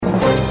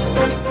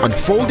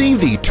unfolding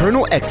the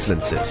eternal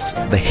excellences,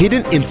 the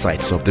hidden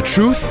insights of the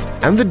truth,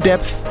 and the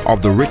depth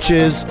of the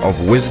riches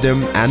of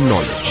wisdom and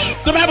knowledge.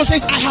 The Bible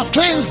says, I have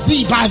cleansed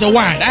thee by the word.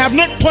 I have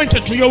not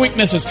pointed to your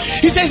weaknesses.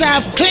 He says, I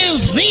have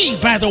cleansed thee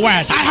by the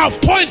word. I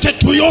have pointed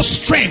to your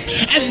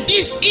strength. And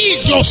this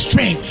is your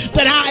strength,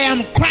 that I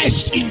am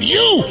Christ in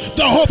you,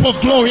 the hope of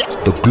glory.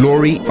 The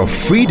glory of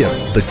freedom,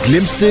 the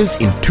glimpses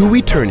into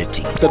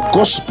eternity. The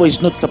gospel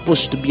is not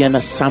supposed to be an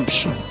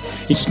assumption.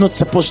 It's not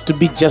supposed to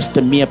be just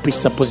a mere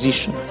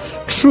presupposition.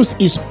 Truth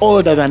is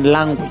older than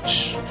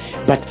language,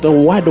 but the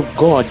word of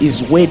God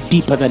is way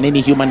deeper than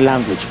any human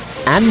language.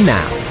 And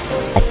now,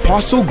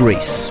 Apostle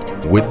Grace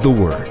with the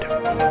word.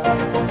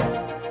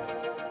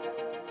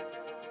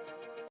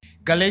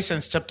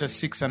 Galatians chapter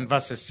 6 and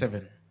verses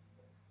 7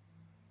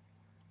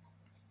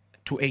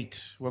 to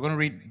 8. We're going to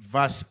read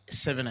verse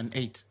 7 and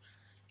 8.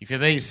 If you're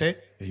there, you say,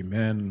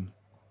 Amen.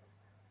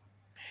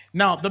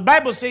 Now, the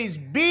Bible says,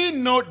 be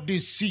not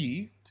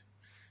deceived.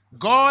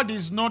 God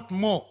is not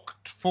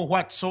mocked, for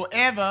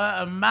whatsoever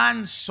a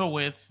man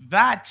soweth,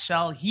 that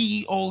shall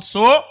he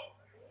also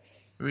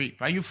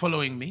reap. Are you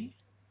following me?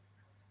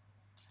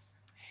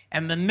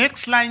 And the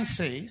next line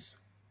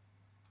says,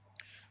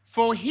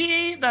 for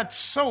he that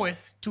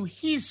soweth to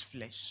his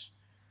flesh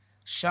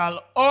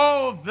shall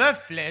of the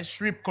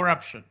flesh reap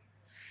corruption.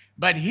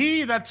 But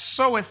he that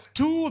soweth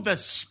to the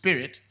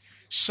Spirit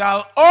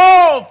shall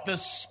of the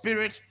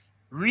Spirit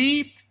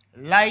reap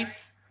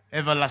life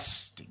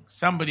everlasting.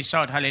 Somebody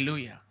shout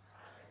hallelujah.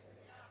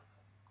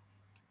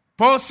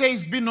 Paul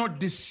says, be not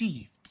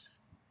deceived,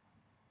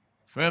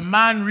 for a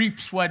man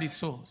reaps what he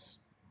sows.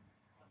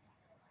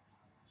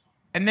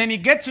 And then he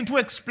gets into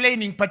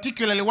explaining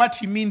particularly what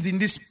he means in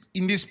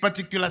this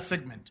particular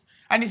segment.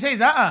 And he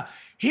says,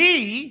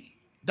 he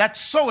that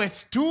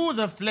soweth to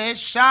the flesh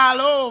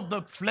shall of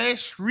the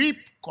flesh reap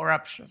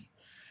corruption.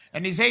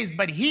 And he says,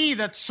 but he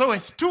that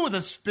soweth to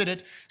the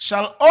Spirit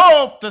shall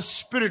of the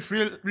Spirit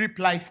reap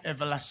life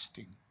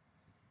everlasting.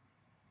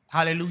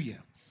 Hallelujah.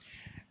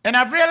 And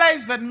I've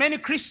realized that many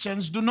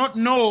Christians do not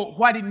know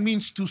what it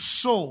means to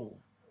sow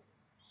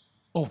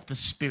of the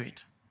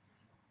Spirit.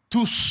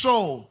 To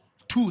sow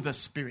to the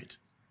Spirit.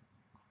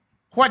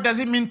 What does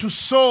it mean to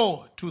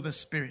sow to the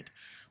Spirit?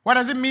 What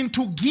does it mean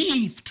to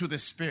give to the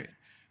Spirit?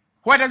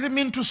 What does it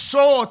mean to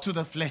sow to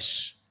the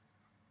flesh?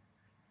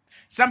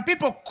 Some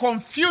people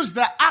confuse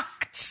the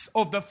acts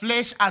of the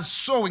flesh as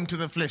sowing to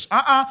the flesh.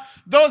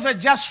 Those are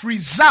just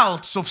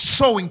results of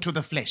sowing to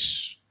the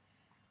flesh.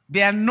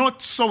 They are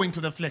not sowing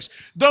to the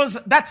flesh.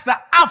 That's the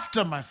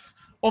aftermath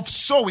of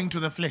sowing to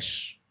the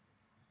flesh.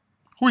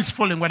 Who is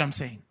following what I'm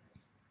saying?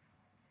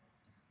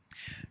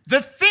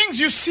 The things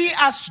you see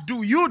us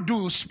do, you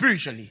do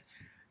spiritually.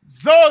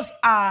 Those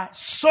are,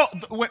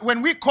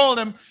 when we call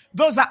them,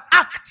 those are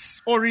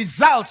acts or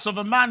results of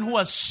a man who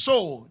has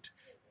sowed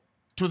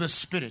to the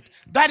Spirit.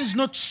 That is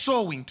not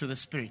sowing to the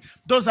Spirit.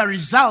 Those are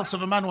results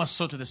of a man who has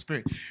sowed to the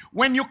Spirit.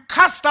 When you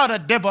cast out a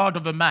devil out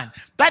of a man,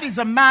 that is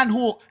a man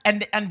who,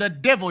 and the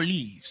devil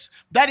leaves.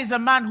 That is a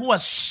man who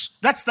has,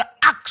 that's the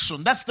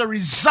action, that's the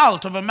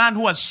result of a man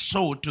who has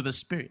sowed to the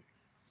Spirit.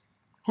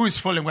 Who is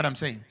following what I'm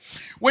saying?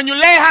 When you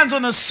lay hands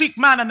on a sick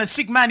man and the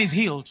sick man is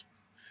healed,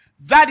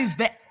 that is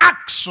the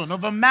action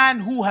of a man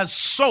who has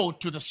sowed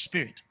to the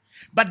Spirit.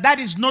 But that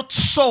is not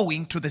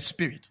sowing to the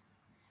Spirit.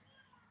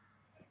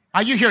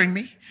 Are you hearing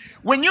me?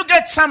 When you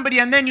get somebody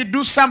and then you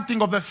do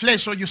something of the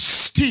flesh, or you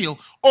steal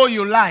or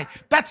you lie,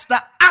 that's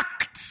the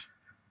act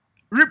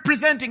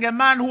representing a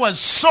man who has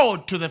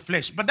sowed to the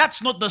flesh. But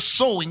that's not the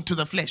sowing to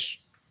the flesh.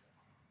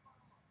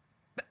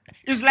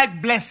 It's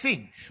like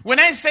blessing. When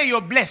I say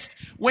you're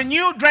blessed, when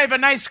you drive a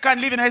nice car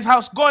and live in a nice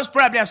house, God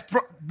probably has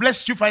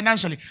blessed you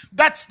financially.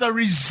 That's the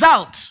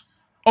result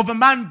of a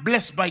man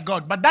blessed by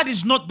God. But that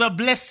is not the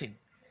blessing.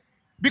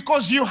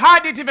 Because you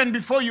had it even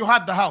before you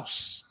had the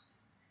house.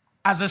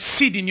 As a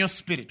seed in your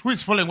spirit. Who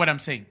is following what I'm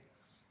saying?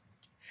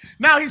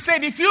 Now he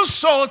said, if you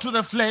sow to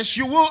the flesh,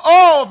 you will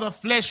all the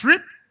flesh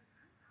reap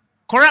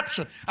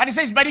corruption. And he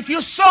says, but if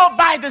you sow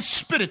by the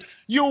Spirit,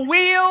 you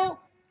will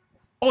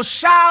or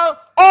shall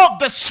of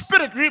the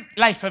Spirit reap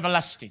life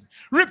everlasting.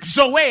 Reap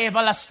Zoe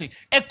everlasting.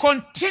 A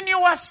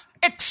continuous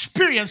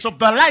experience of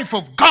the life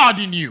of God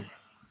in you.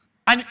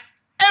 And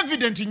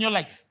evident in your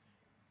life.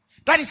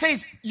 That he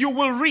says, you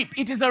will reap.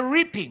 It is a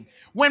reaping.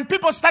 When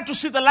people start to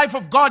see the life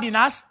of God in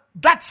us,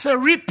 that's a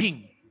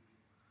reaping.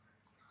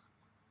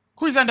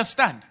 Who is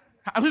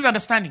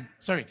understanding?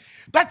 Sorry.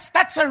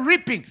 That's a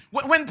reaping.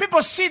 When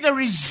people see the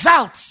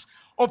results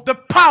of the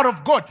power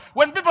of God,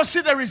 when people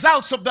see the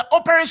results of the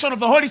operation of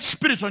the Holy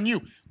Spirit on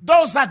you,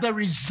 those are the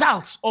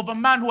results of a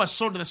man who has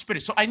sowed to the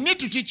Spirit. So I need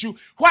to teach you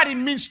what it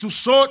means to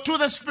sow to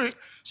the Spirit,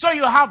 so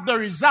you have the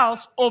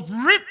results of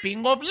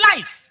reaping of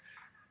life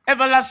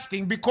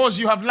everlasting, because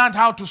you have learned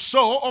how to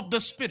sow of the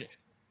Spirit.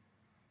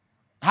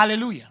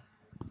 Hallelujah.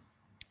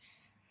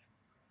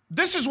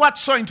 This is what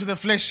sowing to the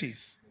flesh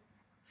is.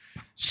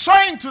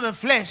 Sowing to the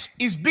flesh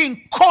is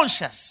being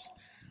conscious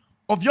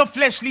of your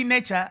fleshly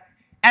nature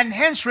and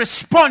hence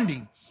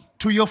responding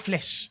to your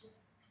flesh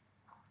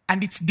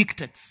and its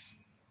dictates.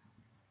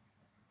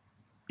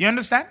 You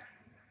understand?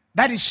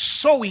 That is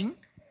sowing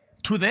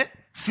to the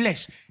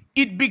flesh.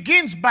 It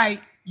begins by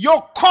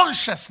your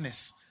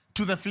consciousness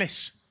to the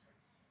flesh.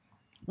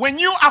 When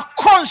you are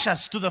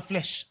conscious to the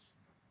flesh,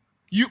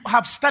 you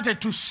have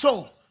started to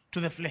sow to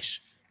the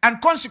flesh.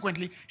 And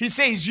consequently, he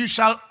says, you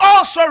shall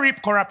also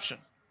reap corruption.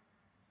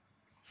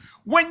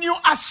 When you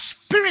are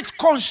spirit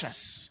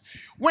conscious,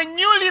 when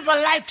you live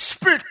a life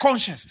spirit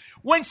conscious,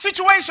 when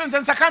situations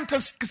and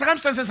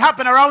circumstances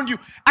happen around you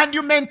and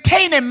you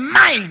maintain a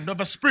mind of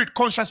a spirit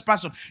conscious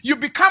person, you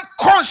become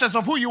conscious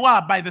of who you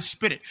are by the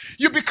Spirit.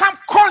 You become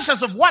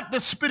conscious of what the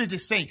Spirit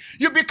is saying.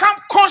 You become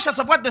conscious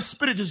of what the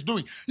Spirit is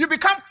doing. You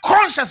become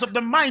conscious of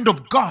the mind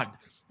of God.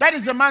 That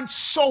is a man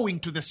sowing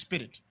to the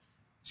Spirit.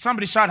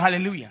 Somebody shout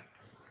hallelujah.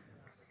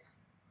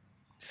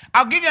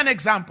 I'll give you an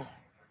example.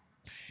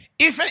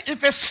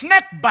 If a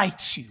snake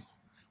bites you,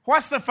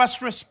 what's the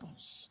first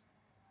response?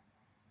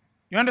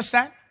 You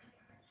understand?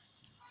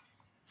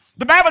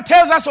 The Bible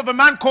tells us of a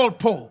man called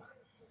Paul.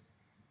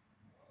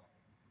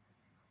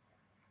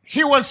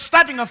 He was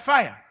starting a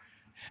fire.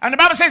 And the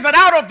Bible says that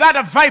out of that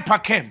a viper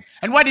came.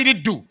 And what did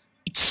it do?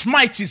 It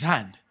smites his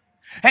hand.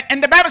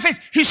 And the Bible says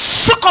he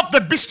shook up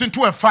the beast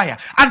into a fire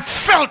and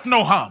felt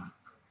no harm.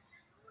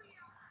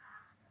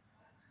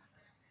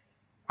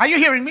 Are you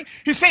hearing me?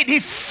 He said he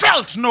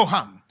felt no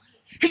harm.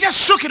 He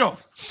just shook it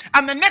off.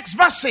 And the next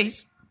verse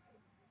says,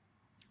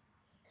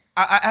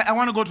 I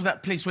want to go to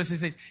that place where it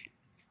says,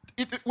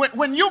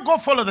 when you go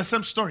follow the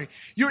same story,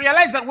 you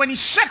realize that when he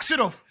shakes it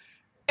off,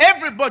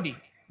 everybody,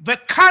 the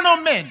carnal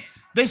men,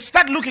 they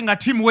start looking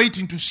at him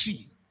waiting to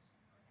see.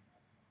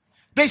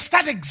 They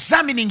start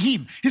examining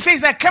him. He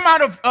says, I came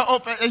out of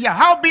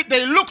howbeit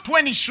they looked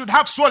when he should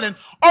have swollen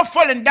or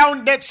fallen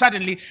down dead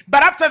suddenly.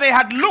 But after they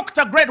had looked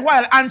a great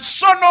while and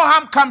saw no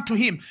harm come to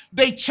him,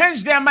 they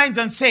changed their minds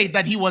and said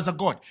that he was a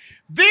god.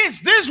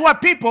 These were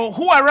people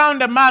who were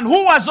around a man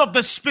who was of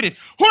the Spirit,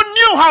 who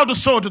knew how to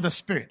sow to the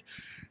Spirit.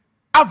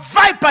 A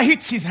viper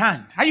hits his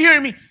hand. Are you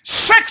hearing me?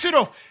 Shakes it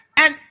off.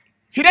 And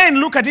he didn't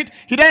look at it.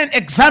 He didn't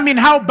examine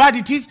how bad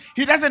it is.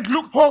 He doesn't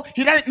look. No.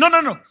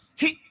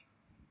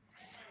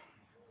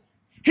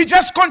 He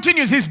just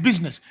continues his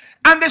business.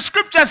 And the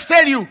scriptures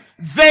tell you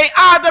they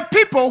are the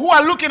people who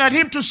are looking at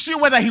him to see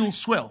whether he will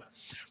swell.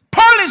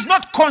 Paul is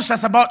not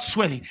conscious about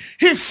swelling.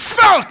 He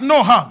felt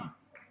no harm.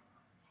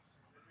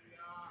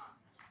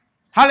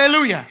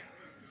 Hallelujah.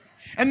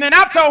 And then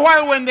after a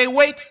while when they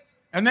wait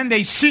and then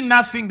they see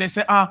nothing, they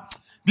say,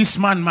 this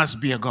man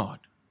must be a god.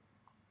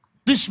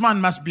 This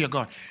man must be a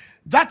god.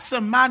 That's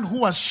a man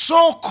who was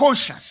so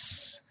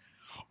conscious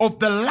of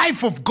the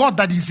life of God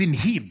that is in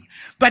him,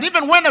 that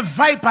even when a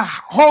viper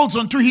holds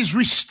onto his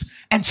wrist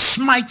and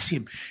smites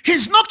him,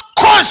 he's not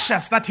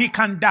conscious that he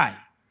can die.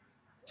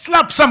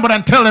 Slap somebody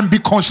and tell them, be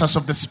conscious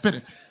of the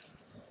Spirit.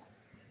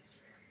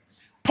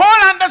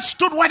 Paul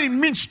understood what it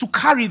means to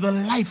carry the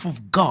life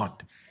of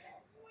God.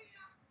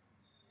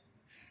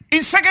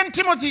 In 2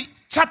 Timothy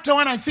chapter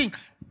 1, I think,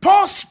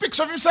 Paul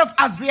speaks of himself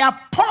as the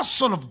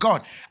apostle of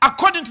God,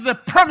 according to the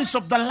promise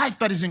of the life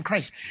that is in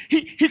Christ.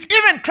 He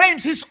even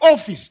claims his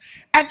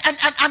office and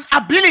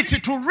ability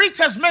to reach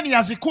as many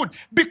as he could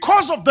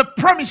because of the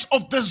promise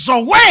of the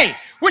Zoe,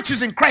 which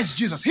is in Christ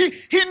Jesus. He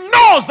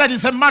knows that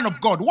he's a man of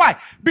God. Why?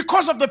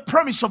 Because of the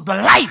promise of the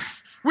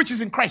life, which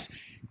is in Christ.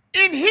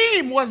 In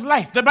him was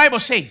life, the Bible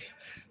says.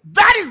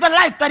 That is the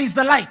life, that is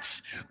the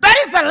light. That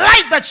is the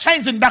light that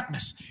shines in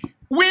darkness.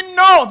 We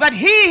know that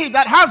he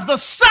that has the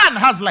Son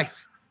has life.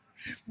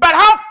 But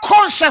how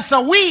conscious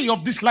are we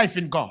of this life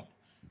in God?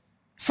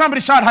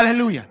 Somebody shout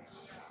hallelujah.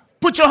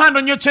 Put your hand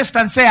on your chest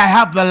and say, I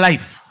have the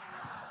life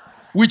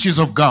which is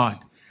of God.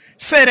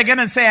 Say it again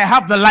and say, I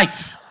have the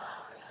life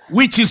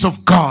which is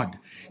of God.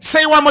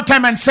 Say one more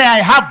time and say, I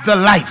have the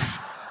life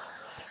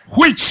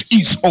which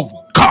is of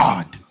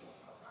God.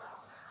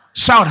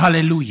 Shout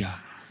hallelujah.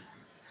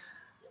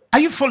 Are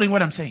you following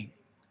what I'm saying?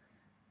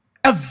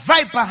 A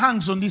viper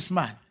hangs on this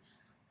man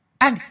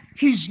and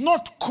he's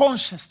not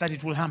conscious that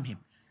it will harm him.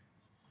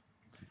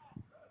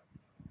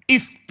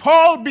 If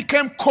Paul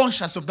became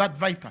conscious of that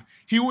viper,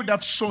 he would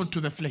have sown to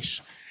the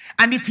flesh.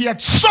 And if he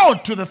had sown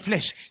to the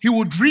flesh, he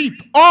would reap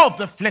all of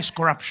the flesh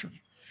corruption.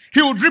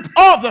 He would reap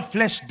all of the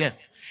flesh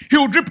death. He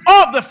would reap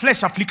all of the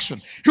flesh affliction.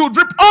 He would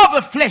reap all of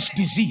the flesh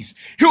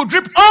disease. He would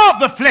reap all of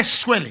the flesh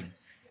swelling.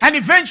 And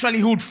eventually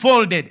he would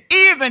fall dead,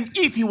 even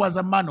if he was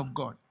a man of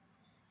God.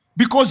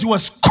 Because he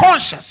was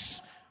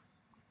conscious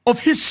of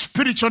his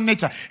spiritual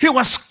nature. He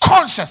was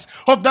conscious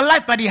of the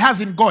life that he has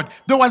in God.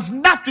 There was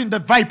nothing the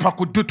viper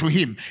could do to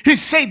him. He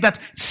said that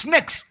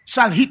snakes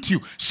shall hit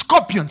you,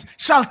 scorpions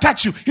shall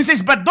touch you. He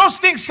says, but those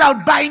things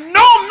shall by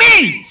no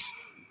means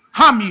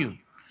harm you.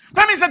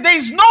 That means that there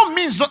is no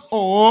means.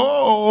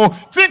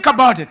 Think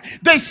about it.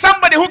 There is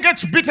somebody who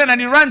gets bitten and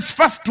he runs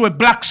fast to a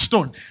black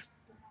stone.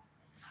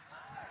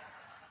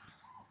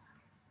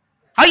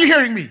 Are you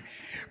hearing me?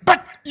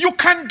 But you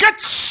can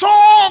get so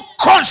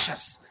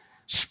conscious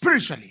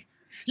spiritually.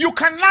 You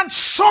can learn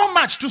so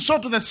much to sow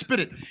to the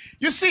Spirit.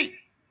 You see,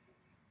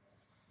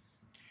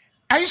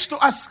 I used to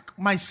ask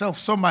myself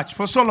so much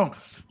for so long,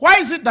 why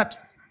is it that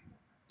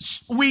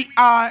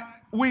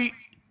we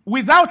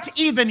without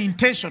even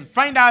intention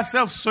find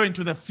ourselves so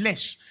into the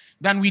flesh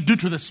than we do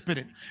to the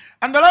spirit.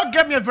 And the Lord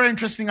gave me a very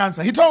interesting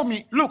answer. He told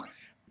me, look,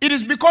 it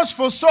is because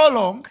for so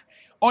long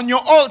on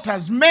your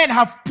altars men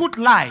have put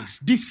lies,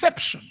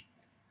 deception,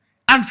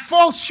 and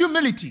false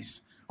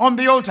humilities on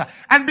the altar.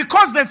 And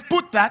because they've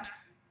put that,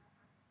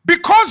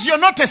 because you're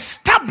not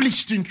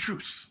established in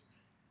truth,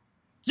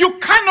 you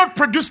cannot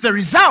produce the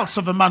results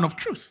of a man of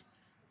truth.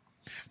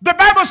 The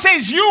Bible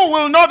says you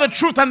will know the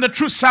truth and the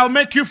truth shall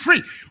make you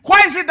free.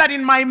 Why is it that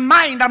in my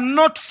mind I'm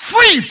not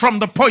free from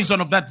the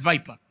poison of that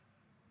viper?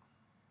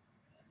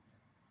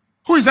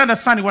 Who is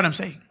understanding what I'm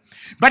saying?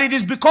 But it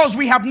is because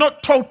we have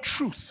not taught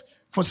truth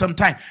for some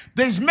time.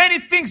 There's many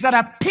things that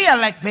appear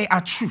like they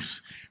are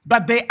truth,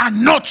 but they are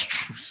not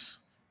truth.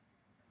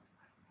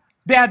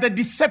 They are the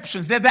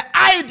deceptions. They're the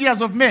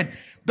ideas of men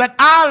that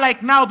are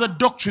like now the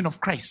doctrine of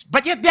Christ,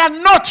 but yet they are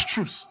not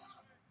truth.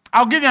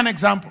 I'll give you an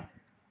example.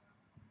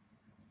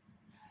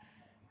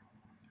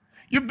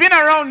 You've been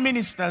around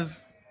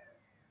ministers,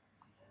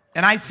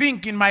 and I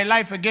think in my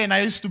life again,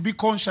 I used to be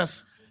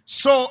conscious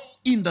so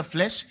in the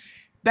flesh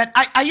that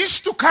I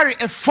used to carry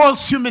a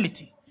false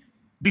humility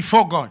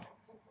before God.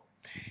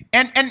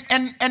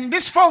 And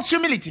this false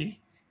humility,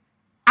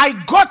 I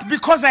got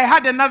because I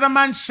had another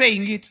man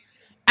saying it,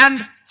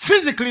 and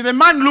physically the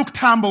man looked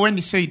humble when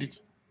he said it.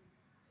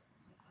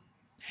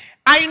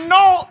 I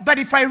know that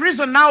if I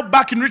reason now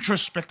back in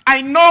retrospect,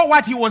 I know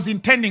what he was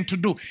intending to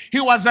do. He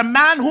was a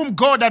man whom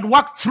God had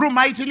worked through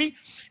mightily,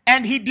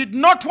 and he did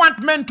not want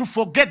men to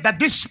forget that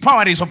this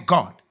power is of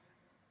God.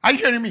 Are you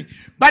hearing me?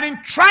 But in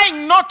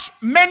trying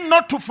men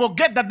not to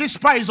forget that this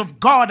power is of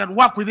God and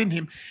work within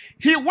him,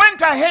 he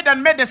went ahead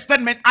and made a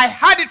statement. I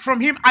heard it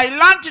from him, I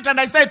learned it, and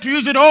I started to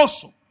use it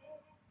also.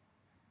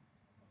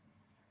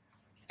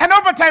 And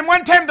over time,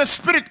 one time the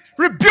Spirit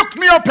rebuked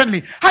me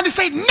openly, and he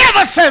said,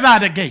 never say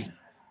that again.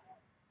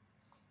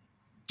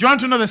 Do you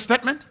want to know the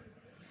statement?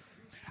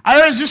 I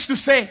always used to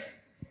say,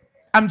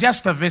 I'm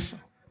just a vessel.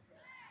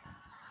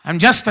 I'm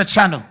just a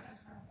channel.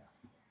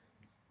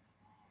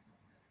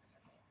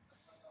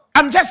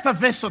 I'm just a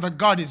vessel that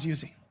God is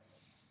using.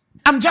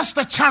 I'm just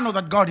a channel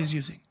that God is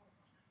using.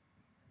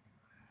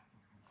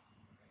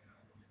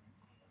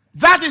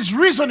 That is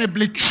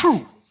reasonably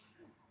true,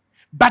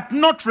 but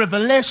not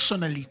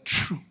revelationally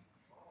true.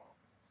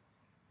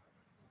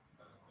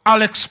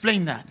 I'll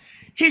explain that.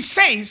 He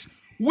says,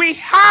 we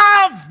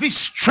have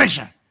this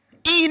treasure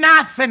in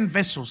earthen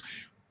vessels.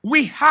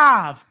 We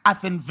have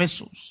earthen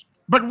vessels,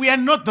 but we are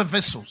not the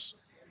vessels.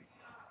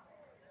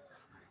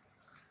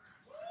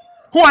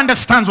 Who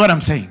understands what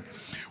I'm saying?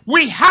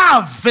 We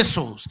have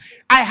vessels.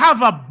 I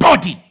have a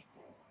body,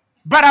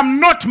 but I'm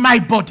not my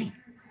body.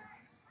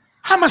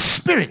 I'm a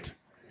spirit.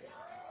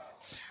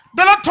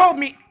 The Lord told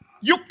me,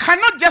 you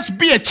cannot just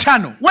be a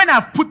channel when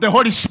I've put the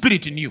Holy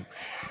Spirit in you.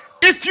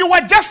 If you were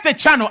just a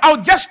channel,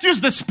 I'll just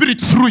use the Spirit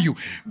through you.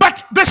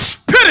 But the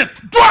Spirit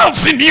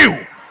dwells in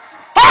you.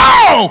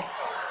 Oh,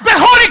 the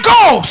Holy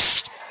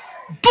Ghost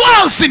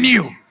dwells in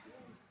you.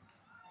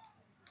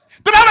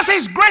 The Bible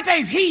says, greater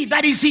is He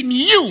that is in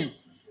you.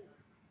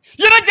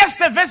 You're not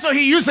just a vessel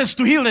He uses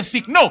to heal the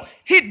sick. No,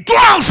 He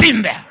dwells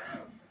in there.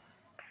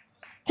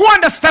 Who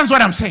understands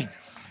what I'm saying?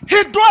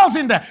 He dwells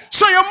in there.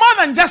 So you're more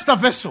than just a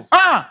vessel.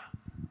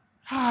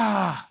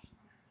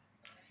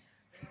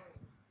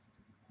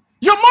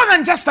 You're more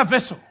than just a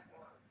vessel.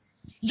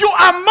 You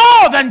are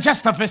more than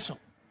just a vessel.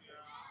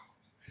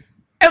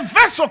 A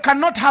vessel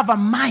cannot have a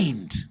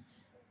mind.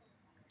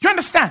 You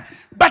understand?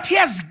 But He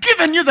has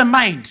given you the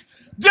mind.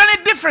 The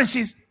only difference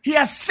is He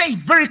has said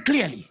very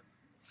clearly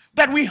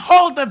that we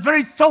hold the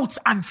very thoughts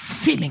and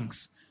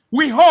feelings.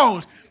 We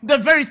hold the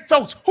very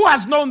thoughts. Who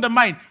has known the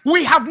mind?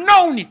 We have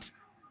known it.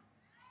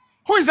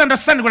 Who is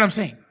understanding what I'm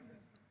saying?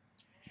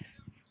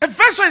 A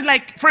vessel is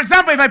like, for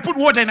example, if I put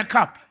water in a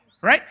cup,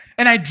 right?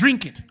 And I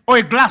drink it, or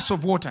a glass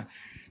of water.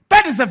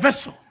 That is a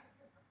vessel.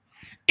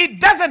 It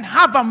doesn't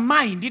have a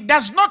mind. It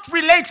does not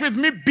relate with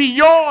me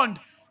beyond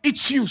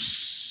its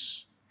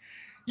use.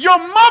 You're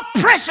more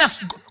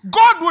precious.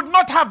 God would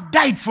not have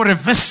died for a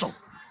vessel.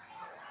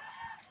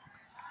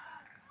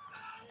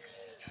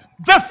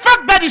 The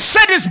fact that He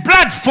shed His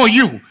blood for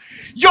you,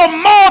 you're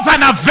more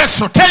than a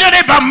vessel. Tell your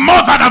neighbor,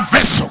 more than a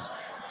vessel.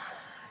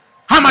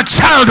 I'm a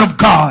child of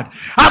God.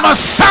 I'm a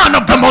son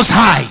of the Most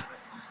High.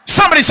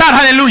 Somebody shout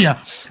hallelujah.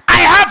 I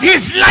have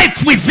His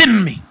life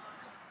within me.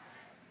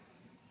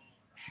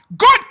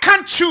 God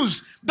can't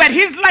choose that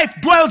His life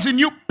dwells in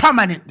you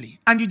permanently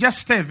and you just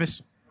stay a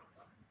vessel.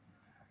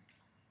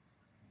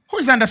 Who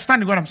is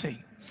understanding what I'm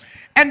saying?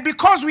 And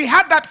because we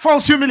had that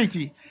false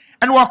humility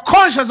and we're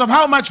conscious of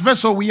how much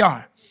vessel we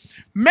are,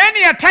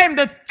 many a time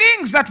the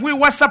things that we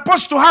were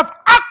supposed to have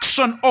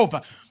action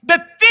over,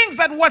 the things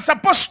that we're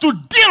supposed to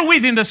deal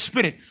with in the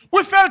spirit,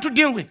 we failed to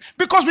deal with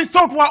because we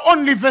thought we're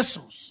only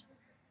vessels.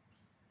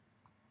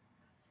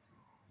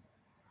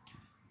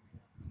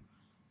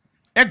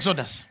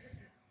 Exodus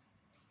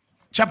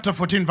chapter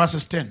 14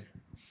 verses 10.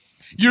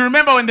 You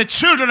remember when the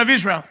children of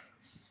Israel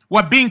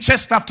were being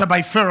chased after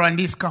by Pharaoh and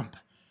his camp.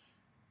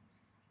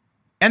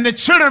 And the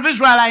children of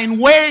Israel are in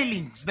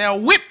wailings. They are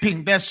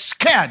weeping. They're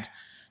scared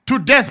to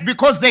death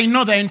because they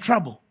know they're in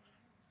trouble.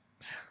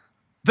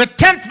 The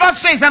 10th verse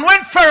says, and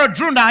when Pharaoh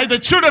drew nigh, the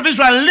children of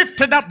Israel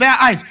lifted up their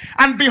eyes,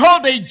 and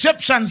behold, the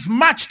Egyptians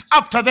marched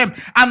after them,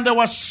 and they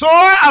were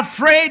sore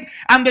afraid,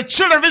 and the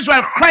children of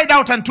Israel cried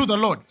out unto the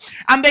Lord.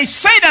 And they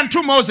said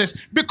unto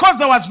Moses, because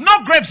there was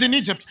no graves in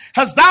Egypt,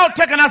 hast thou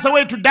taken us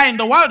away to die in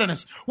the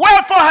wilderness?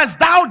 Wherefore hast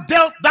thou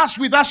dealt thus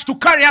with us to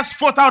carry us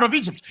forth out of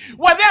Egypt?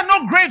 Were there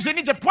no graves in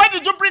Egypt? Why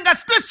did you bring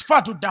us this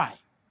far to die?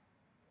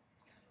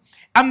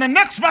 And the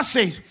next verse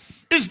says,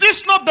 is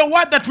this not the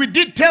word that we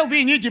did tell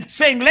thee in Egypt,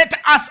 saying, let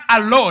us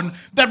alone,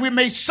 that we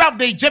may serve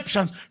the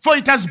Egyptians? For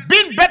it has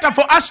been better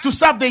for us to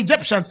serve the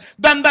Egyptians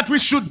than that we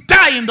should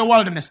die in the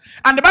wilderness.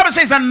 And the Bible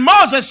says, and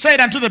Moses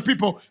said unto the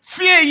people,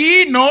 fear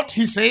ye not,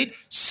 he said,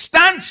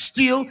 stand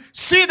still,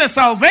 see the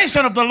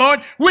salvation of the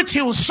Lord, which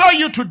he will show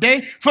you today.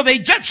 For the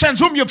Egyptians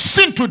whom you've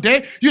seen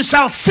today, you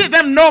shall see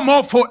them no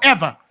more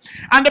forever.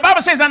 And the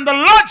Bible says, and the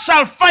Lord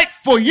shall fight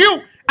for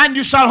you, and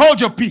you shall hold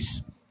your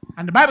peace.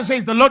 And the Bible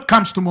says, the Lord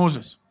comes to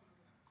Moses.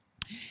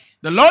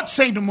 The Lord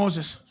saying to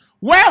Moses,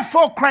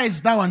 wherefore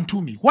criest thou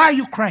unto me? Why are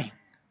you crying?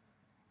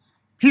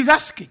 He's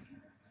asking,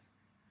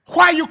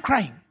 why are you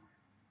crying?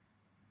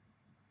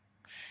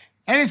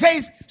 And he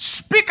says,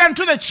 speak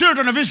unto the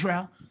children of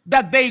Israel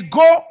that they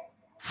go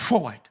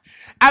forward.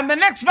 And the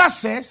next verse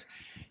says,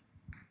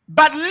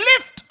 but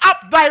lift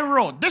up thy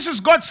rod. This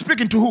is God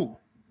speaking to who?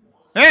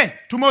 Hey,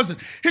 to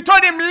Moses. He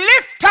told him,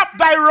 lift up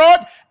thy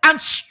rod and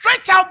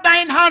stretch out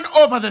thine hand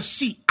over the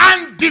sea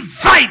and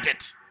divide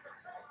it.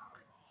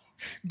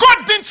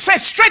 God didn't say,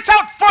 stretch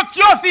out forth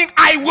your thing,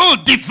 I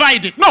will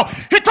divide it. No,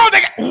 he told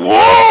him,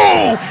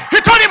 whoa! He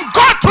told him,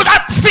 go to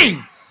that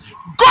thing.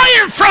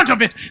 Go in front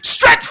of it.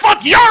 Stretch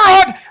forth your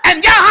rod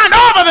and your hand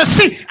over the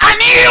sea,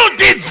 and you'll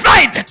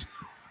divide it.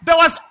 There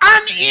was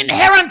an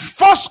inherent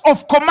force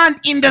of command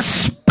in the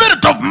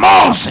spirit of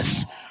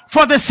Moses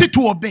for the sea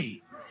to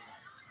obey.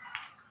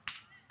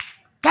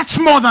 That's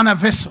more than a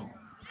vessel.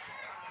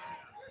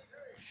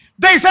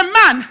 There is a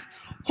man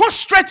who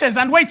stretches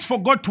and waits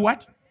for God to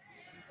what?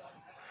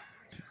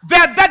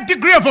 They're that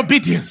degree of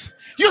obedience.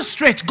 You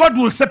stretch, God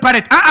will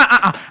separate. No.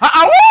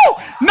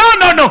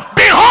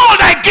 Behold,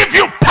 I give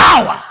you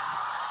power.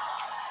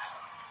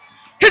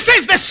 He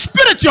says the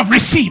spirit you have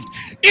received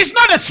is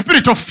not a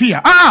spirit of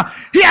fear.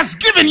 He has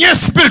given you a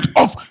spirit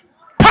of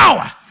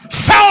power,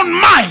 sound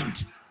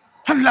mind,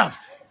 and love.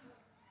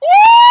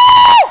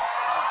 Woo!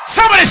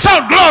 Somebody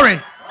shout glory.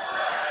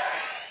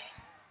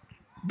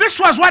 This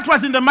was what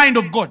was in the mind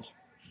of God.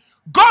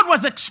 God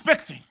was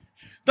expecting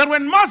that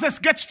when Moses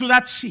gets to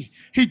that sea,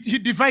 he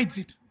divides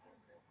it.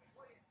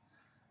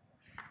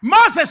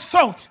 Moses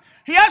thought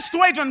he has to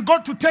wait on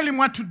God to tell him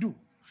what to do,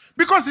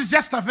 because it's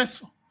just a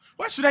vessel.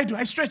 What should I do?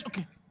 I stretch.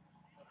 Okay.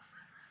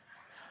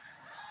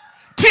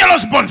 T.L.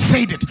 Osborne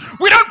said it.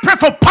 We don't pray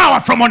for power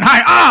from on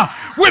high.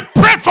 We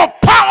pray for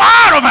power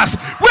out of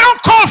us. We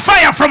don't call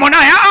fire from on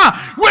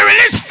high. We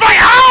release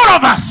fire out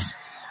of us.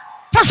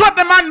 That's what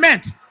the man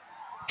meant.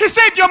 He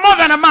said, you're more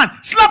than a man.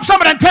 Slap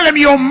somebody and tell him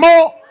you're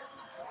more.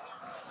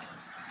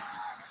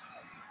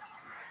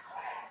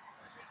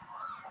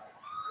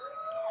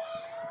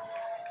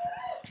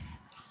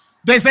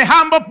 There's a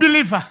humble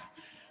believer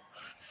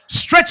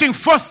stretching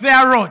forth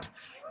their rod,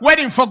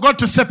 waiting for God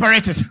to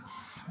separate it.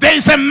 There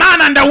is a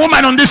man and a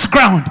woman on this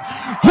ground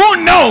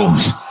who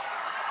knows.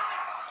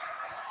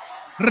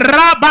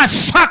 Rabba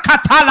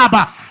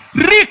shakatalaba,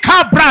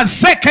 rika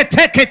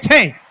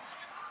brazeketekete.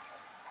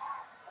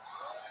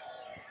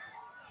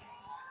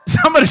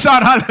 Somebody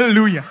shout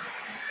hallelujah.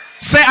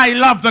 Say, I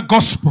love the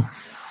gospel.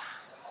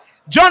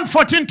 John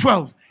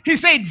 14:12. He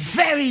said,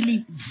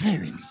 verily,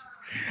 verily,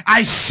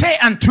 I say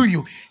unto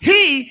you,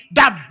 he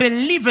that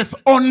believeth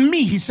on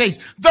me, he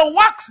says, the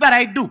works that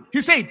I do.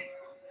 He said,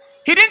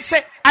 he didn't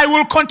say, I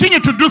will continue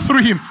to do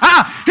through him.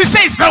 He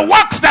says, the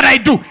works that I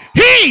do,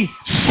 he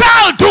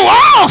shall do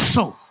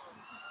also.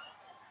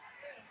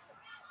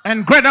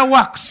 And greater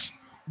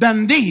works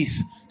than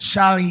these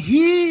shall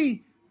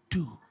he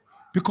do,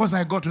 because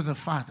I go to the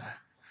Father.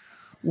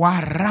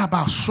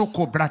 Waraba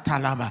soko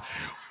bratalaba.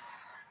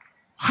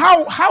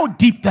 How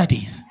deep that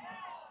is.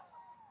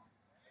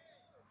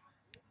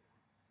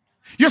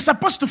 You're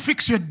supposed to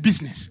fix your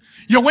business.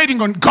 You're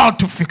waiting on God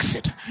to fix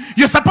it.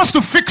 You're supposed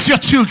to fix your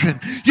children.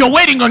 You're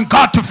waiting on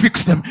God to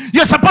fix them.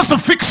 You're supposed to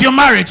fix your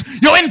marriage.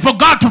 You're waiting for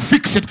God to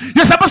fix it.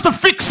 You're supposed to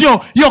fix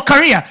your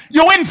career.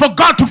 You're waiting for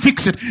God to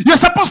fix it. You're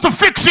supposed to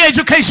fix your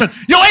education.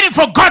 You're waiting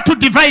for God to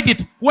divide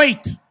it.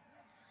 Wait.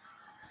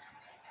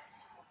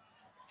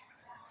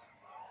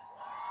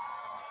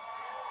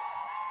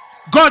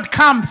 God,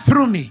 come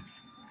through me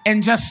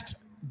and just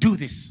do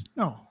this.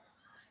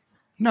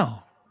 No.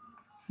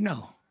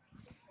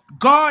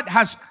 God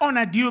has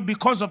honored you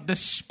because of the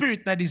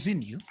spirit that is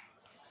in you.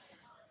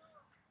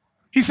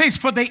 He says,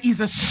 for there is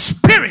a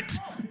spirit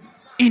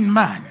in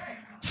man.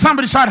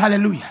 Somebody shout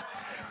hallelujah.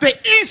 The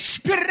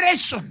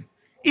inspiration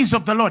is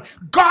of the Lord.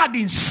 God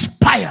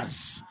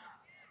inspires.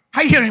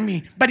 Are you hearing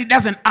me? But he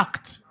doesn't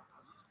act.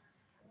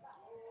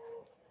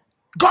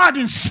 God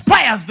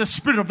inspires the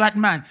spirit of that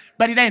man,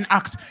 but he doesn't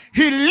act.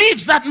 He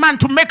leaves that man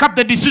to make up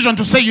the decision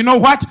to say, you know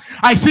what?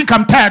 I think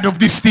I'm tired of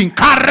this thing.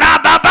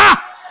 Karababa,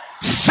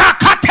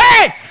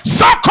 Sakate,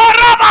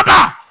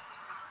 Sokorababa.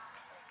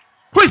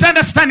 Who is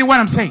understanding what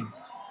I'm saying?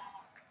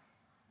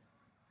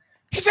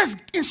 He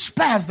just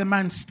inspires the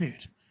man's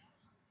spirit.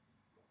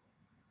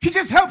 He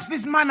just helps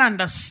this man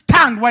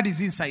understand what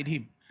is inside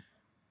him.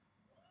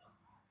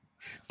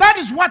 That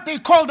is what they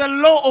call the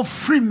law of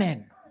free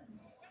men.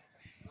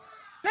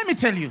 Let me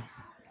tell you.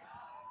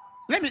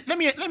 Let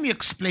me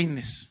explain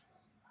this.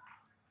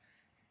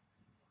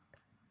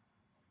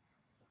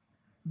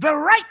 The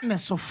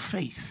rightness of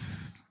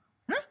faith.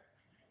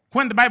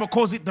 When the Bible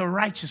calls it the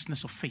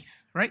righteousness of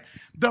faith, right?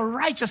 The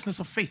righteousness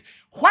of faith.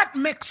 What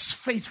makes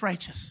faith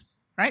righteous,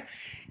 right?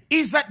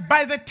 Is that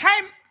by the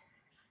time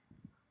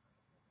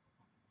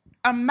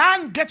a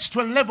man gets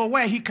to a level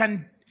where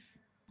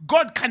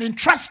God can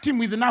entrust him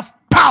with enough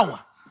power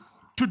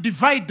to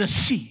divide the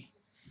sea,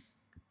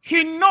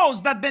 he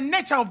knows that the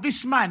nature of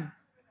this man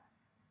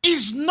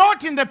is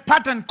not in the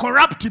pattern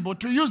corruptible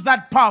to use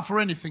that power for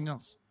anything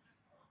else.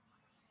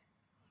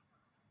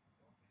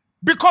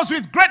 Because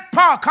with great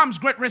power comes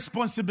great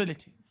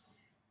responsibility.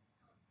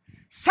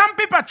 Some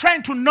people are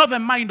trying to know the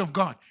mind of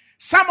God.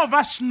 Some of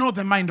us know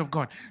the mind of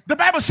God. The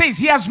Bible says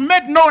he has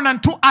made known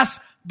unto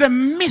us the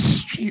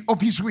mystery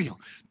of his will.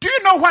 Do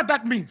you know what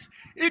that means?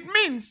 It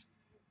means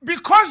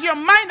because your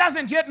mind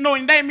hasn't yet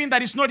known, it doesn't mean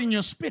that it's not in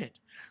your spirit.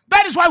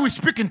 That is why we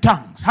speak in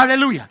tongues.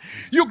 Hallelujah.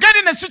 You get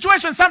in a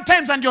situation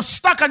sometimes and you're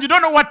stuck and you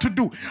don't know what to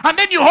do. And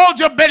then you hold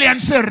your belly and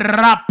say,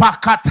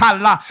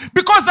 Rapakatala.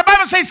 Because the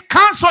Bible says,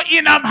 counsel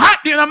in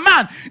a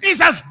man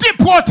is as deep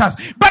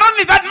waters. But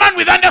only that man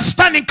with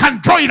understanding can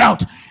draw it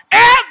out.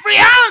 Every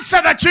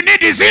answer that you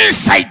need is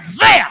inside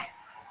there.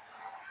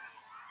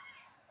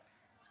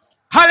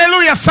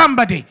 Hallelujah,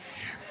 somebody.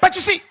 But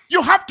you see,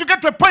 you have to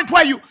get to a point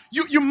where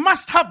you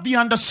must have the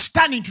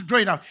understanding to draw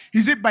it out.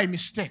 Is it by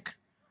mistake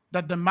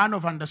that the man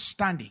of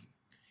understanding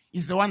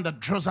is the one that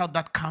draws out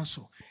that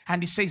counsel?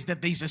 And he says that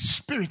there is a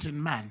spirit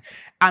in man,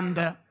 and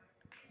the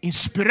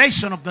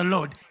inspiration of the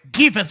Lord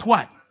giveth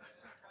what?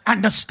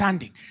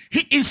 Understanding.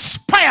 He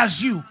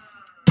inspires you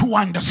to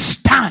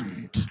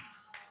understand.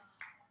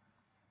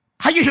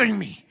 Are you hearing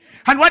me?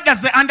 And what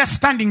does the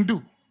understanding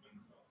do?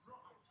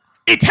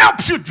 It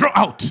helps you draw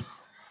out.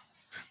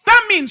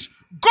 That means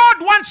God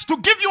wants to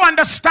give you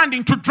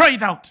understanding to draw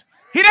it out.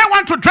 He didn't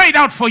want to draw it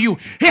out for you.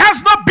 He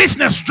has no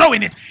business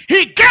drawing it.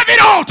 He gave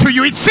it all to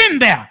you. It's in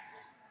there.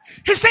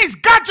 He says,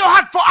 guard your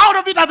heart, for out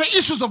of it are the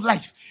issues of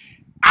life.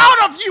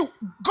 Out of you,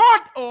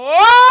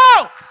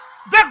 God,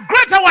 the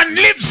greater one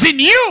lives in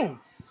you.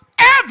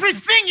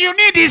 Everything you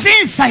need is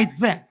inside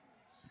there.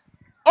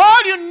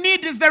 All you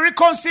need is the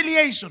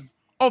reconciliation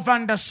of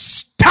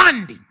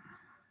understanding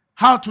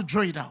how to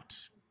draw it out.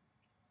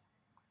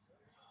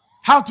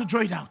 How to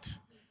draw it out.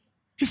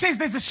 He says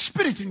there's a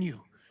spirit in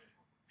you.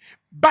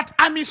 But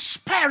I'm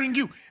inspiring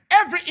you.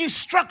 Every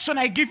instruction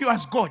I give you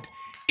as God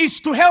is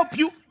to help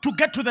you to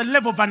get to the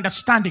level of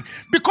understanding.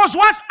 Because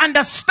once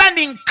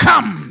understanding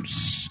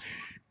comes,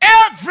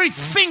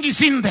 everything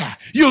is in there.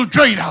 You'll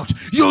draw it out.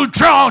 You'll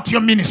draw out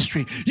your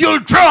ministry. You'll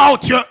draw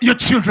out your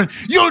children.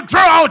 You'll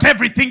draw out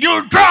everything.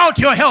 You'll draw out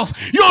your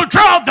health. You'll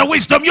draw out the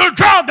wisdom. You'll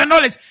draw out the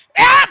knowledge.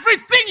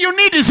 Everything you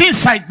need is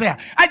inside there.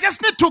 I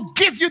just need to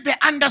give you the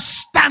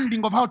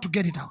understanding of how to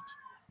get it out.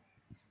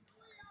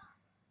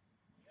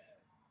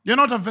 You're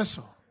not a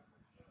vessel.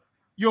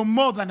 You're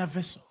more than a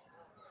vessel.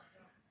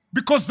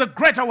 Because the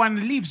greater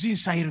one lives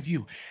inside of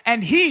you.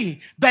 And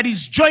he that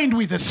is joined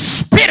with the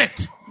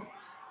Spirit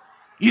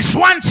is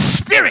one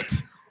spirit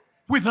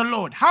with the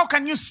Lord. How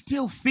can you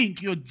still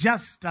think you're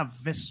just a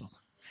vessel?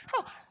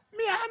 Oh,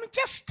 me, I'm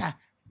just a...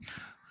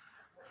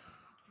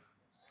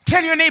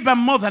 Tell your neighbor,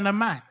 more than a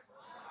man.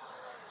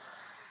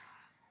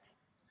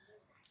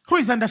 Who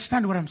is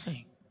understanding what I'm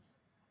saying?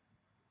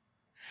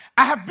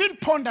 I have been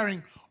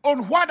pondering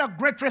on what a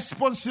great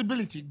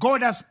responsibility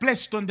God has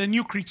placed on the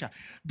new creature,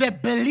 the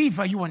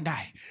believer, you and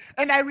I.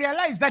 And I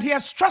realized that he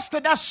has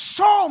trusted us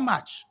so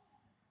much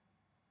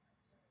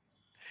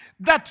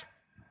that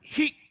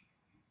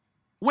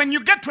when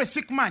you get to a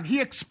sick man, he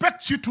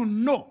expects you to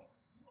know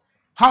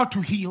how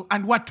to heal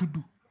and what to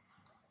do.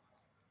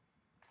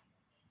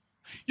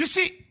 You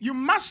see, you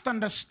must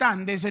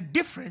understand there's a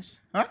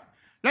difference.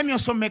 Let me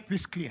also make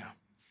this clear.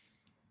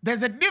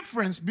 There's a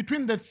difference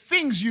between the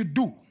things you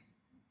do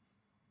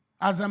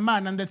as a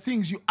man and the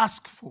things you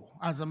ask for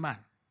as a man.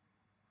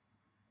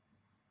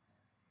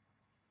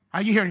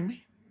 Are you hearing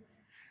me?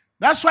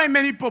 That's why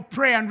many people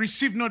pray and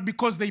receive not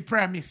because they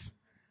pray amiss.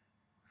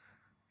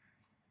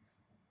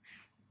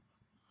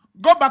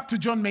 Go back to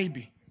John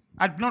maybe.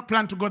 I did not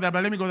plan to go there,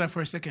 but let me go there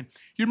for a second.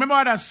 You remember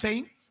what I was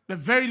saying? That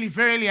verily,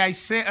 verily, I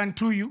say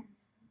unto you,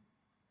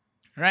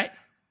 right?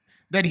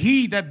 That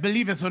he that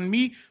believeth on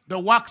me, the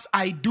works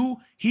I do,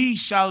 he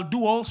shall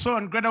do also,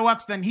 and greater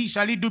works than he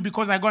shall he do,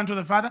 because I go unto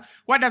the Father.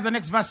 What does the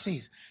next verse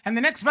say? And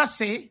the next verse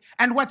say,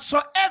 and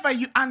whatsoever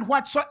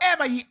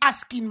ye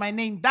ask in my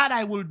name, that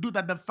I will do,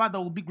 that the Father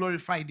will be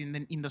glorified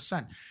in the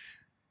Son.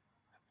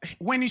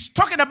 when he's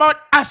talking about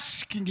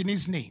asking in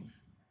his name,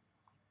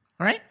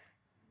 right?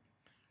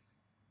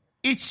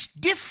 It's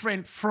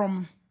different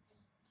from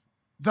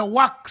the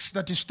works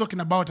that he's talking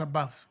about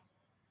above.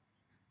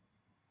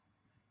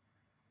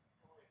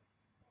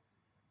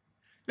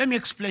 Let me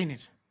explain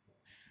it.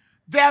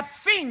 There are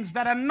things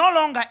that are no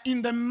longer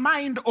in the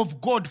mind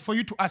of God for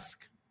you to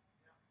ask.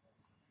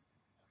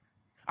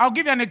 I'll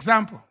give you an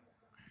example.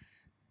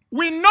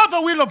 We know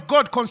the will of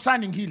God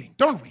concerning healing,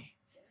 don't we?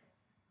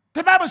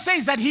 The Bible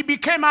says that he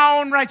became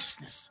our own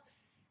righteousness.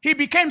 He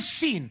became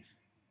sin,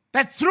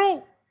 that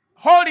through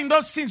holding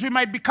those sins we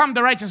might become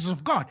the righteousness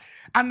of God.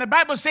 And the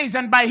Bible says,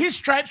 and by his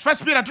stripes, 1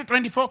 Peter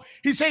 2:24,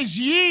 he says,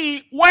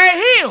 ye were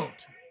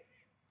healed.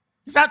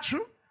 Is that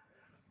true?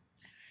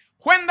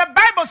 When the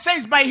Bible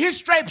says, by his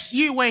stripes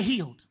ye were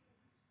healed,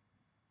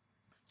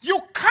 you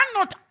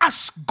cannot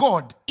ask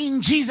God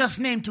in Jesus'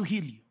 name to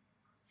heal you.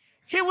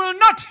 He will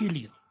not heal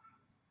you.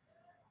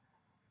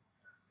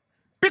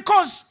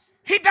 Because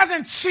he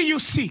doesn't see you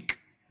sick.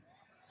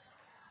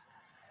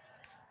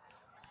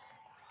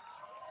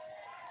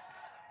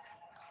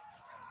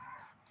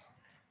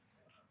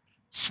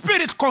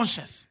 Spirit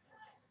conscious.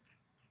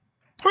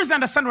 Who is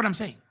understand what I'm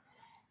saying?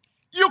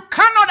 You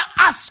cannot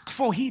ask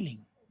for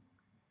healing.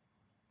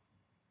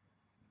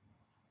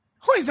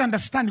 Who is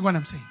understanding what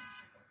I'm saying?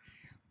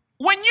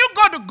 When you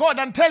go to God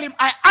and tell him,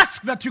 I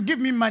ask that you give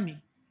me money,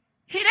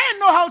 he doesn't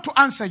know how to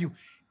answer you.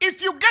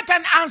 If you get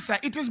an answer,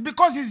 it is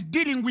because he's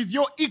dealing with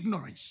your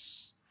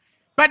ignorance.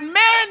 But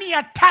many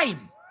a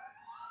time,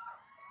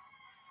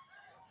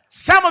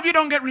 some of you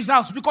don't get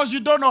results because you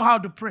don't know how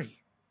to pray.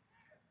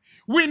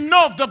 We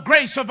know of the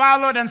grace of our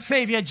Lord and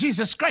Savior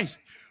Jesus Christ.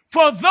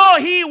 For though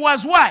he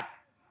was what?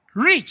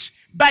 Rich.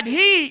 But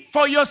he,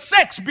 for your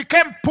sakes,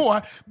 became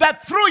poor,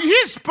 that through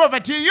his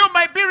poverty you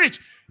might be rich.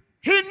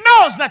 He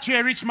knows that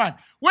you're a rich man.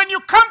 When you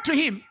come to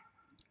him,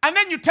 and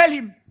then you tell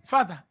him,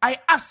 Father, I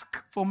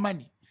ask for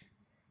money,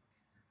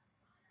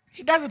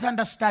 he doesn't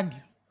understand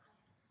you.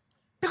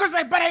 Because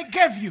but I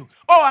gave you.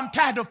 Oh, I'm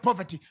tired of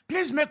poverty.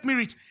 Please make me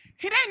rich.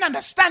 He didn't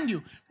understand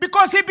you.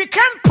 Because he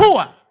became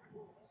poor,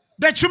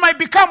 that you might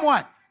become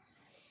what?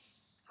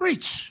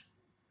 Rich.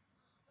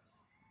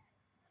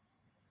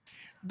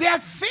 There are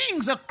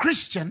things a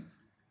Christian,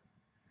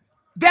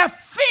 there are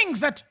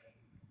things that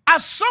are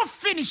so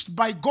finished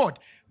by God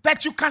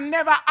that you can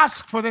never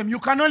ask for them. You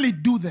can only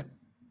do them.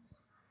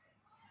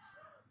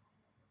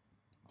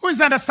 Who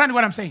is understanding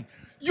what I'm saying?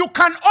 You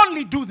can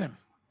only do them.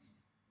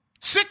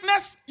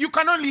 Sickness, you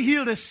can only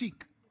heal the sick.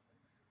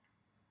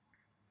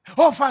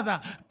 Oh,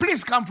 Father,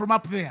 please come from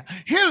up there.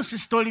 Heal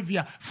Sister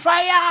Olivia.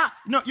 Fire.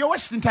 No, you're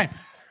wasting time.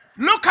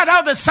 Look at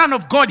how the Son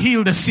of God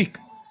healed the sick.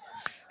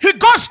 He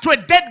goes to a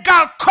dead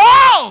girl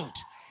cold.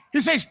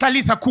 He says,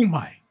 Talitha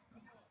Kumai.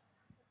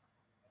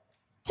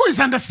 Who is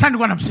understanding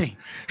what I'm saying?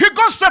 He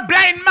goes to a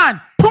blind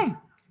man. Boom.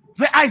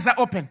 The eyes are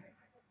open.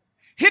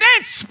 He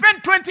didn't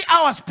spend 20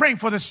 hours praying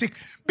for the sick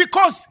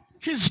because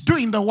he's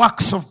doing the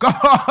works of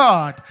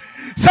God.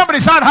 Somebody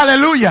shout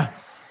hallelujah.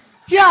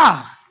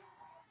 Yeah.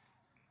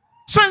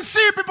 So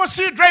when people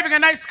see you driving a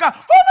nice car, oh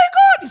my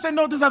God. You say,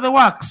 no, these are the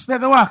works. They're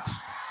the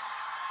works.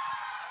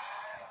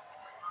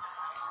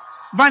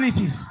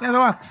 Vanities. They're the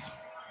works.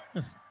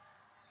 Yes.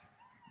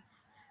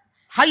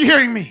 Are you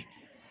hearing me?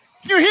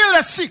 You heal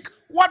the sick.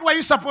 What were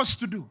you supposed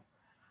to do?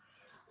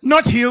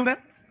 Not heal them?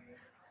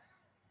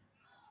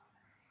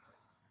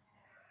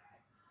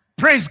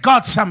 Praise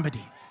God,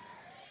 somebody.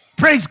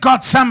 Praise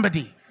God,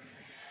 somebody.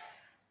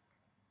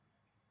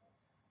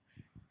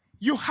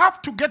 You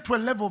have to get to a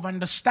level of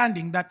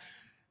understanding that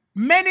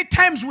many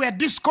times we are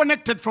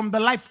disconnected from the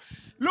life.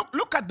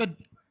 Look at the...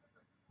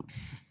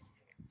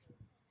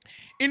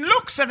 In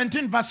Luke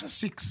 17 verse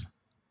 6,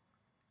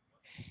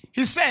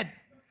 he said,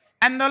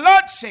 and the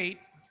Lord said,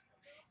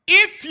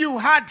 if you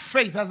had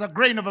faith as a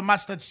grain of a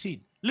mustard seed,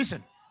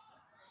 listen,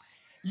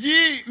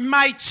 ye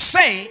might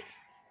say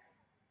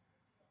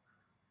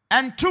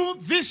unto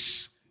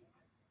this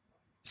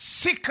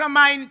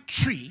sycamore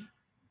tree,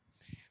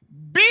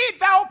 be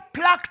thou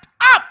plucked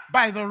up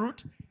by the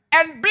root,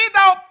 and be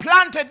thou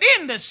planted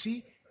in the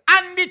sea,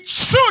 and it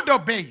should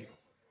obey you.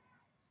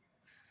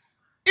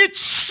 It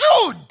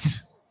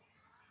should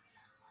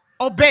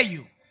obey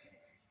you.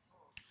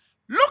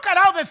 Look at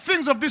how the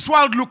things of this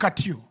world look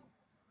at you.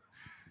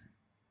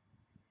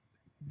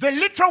 The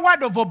literal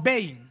word of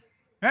obeying,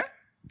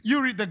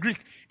 you read the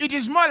Greek, it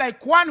is more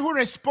like one who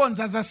responds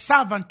as a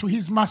servant to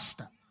his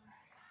master.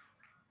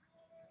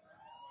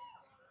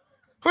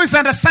 Who is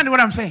understanding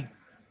what I'm saying?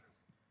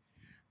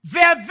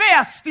 They are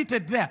there,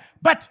 seated there,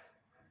 but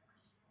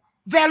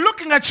they are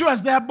looking at you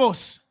as their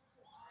boss.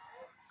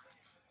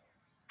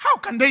 How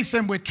can they say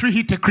a tree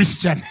hit a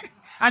Christian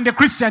and the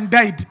Christian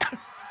died?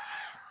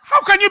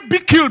 How can you be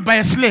killed by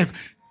a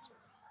slave?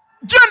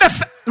 Do you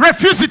understand?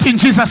 Refuse it in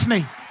Jesus'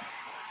 name.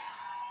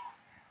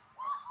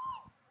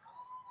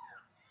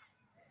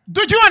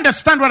 Do you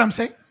understand what I'm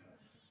saying?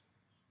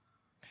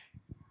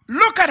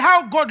 Look at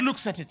how God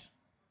looks at it.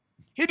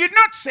 He did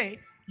not say,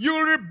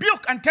 you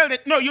rebuke and tell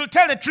it. No, you'll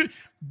tell the tree,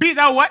 be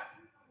thou what?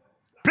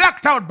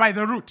 Plucked out by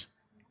the root.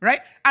 right?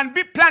 And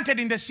be planted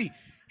in the sea.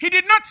 He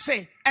did not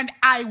say, and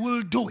I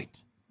will do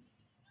it.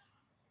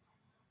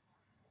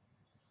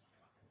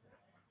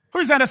 Who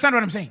is understand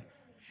what I'm saying?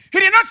 He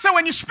did not say,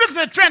 when you speak to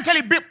the tree until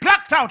it be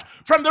plucked out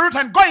from the root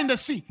and go in the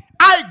sea,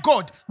 I,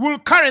 God, will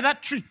carry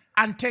that tree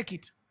and take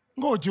it.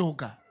 Go,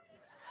 Joga.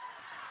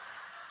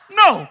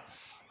 No.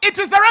 It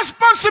is the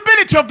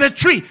responsibility of the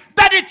tree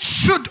that it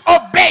should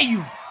obey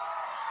you.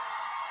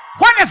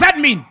 What does that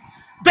mean?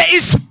 There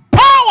is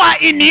power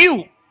in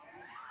you.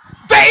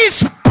 There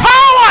is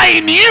power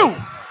in you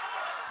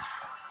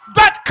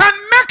that can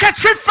make a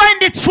tree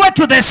find its way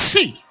to the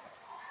sea.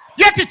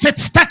 Yet it's a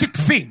static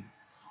thing.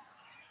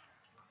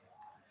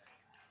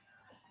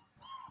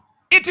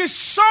 It is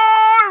so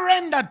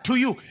rendered to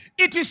you.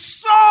 It is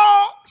so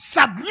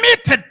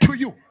submitted to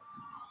you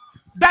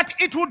that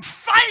it would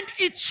find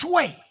its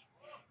way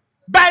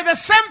by the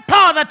same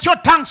power that your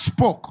tongue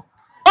spoke.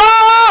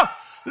 Oh,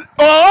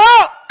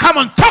 come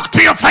on, talk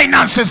to your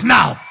finances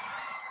now.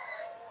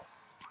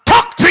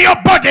 Talk to your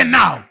body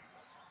now.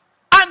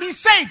 And he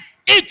said,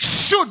 it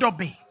should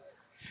obey.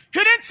 He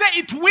didn't say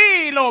it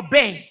will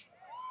obey.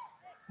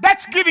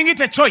 That's giving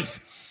it a choice.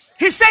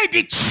 He said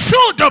it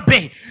should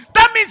obey.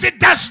 That means it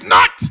does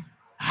not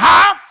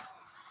have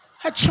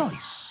a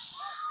choice.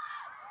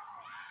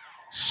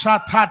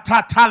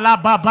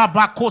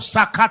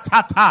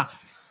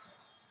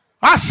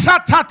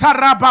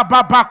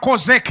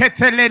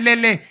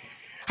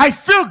 I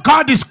feel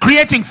God is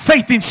creating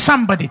faith in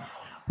somebody.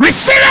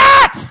 Receive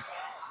it.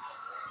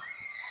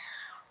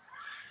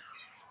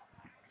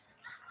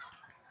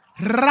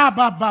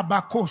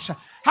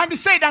 And he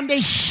said, and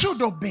they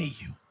should obey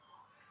you.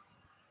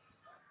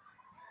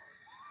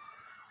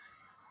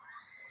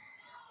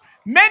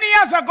 Many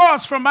years ago, I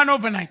was from an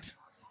overnight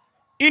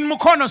in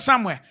Mukono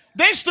somewhere.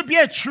 There used to be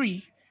a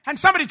tree, and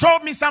somebody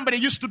told me somebody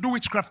used to do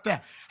witchcraft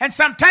there. And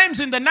sometimes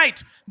in the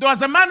night, there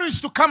was a man who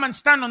used to come and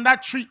stand on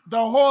that tree the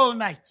whole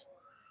night.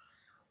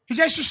 He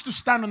just used to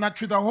stand on that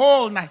tree the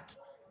whole night.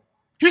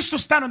 He used to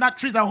stand on that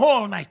tree the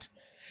whole night.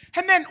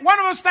 And then one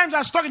of those times I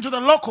was talking to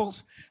the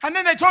locals, and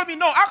then they told me,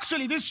 no,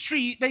 actually this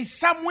tree, there's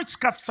some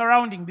witchcraft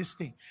surrounding this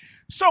thing.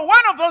 So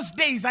one of those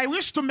days, I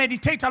used to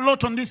meditate a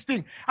lot on this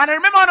thing. And I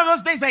remember one of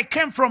those days I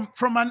came from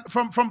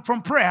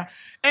prayer.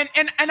 And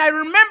I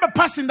remember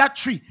passing that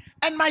tree.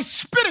 And my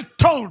spirit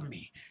told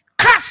me,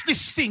 curse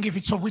this thing if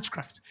it's of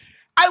witchcraft.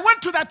 I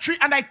went to that tree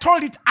and I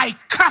told it, I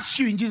curse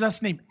you in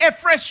Jesus' name. A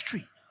fresh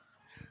tree.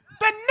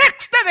 The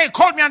next day they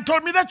called me and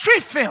told me the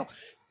tree fell.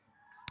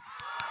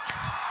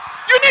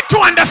 You need to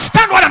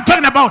understand what I'm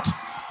talking about.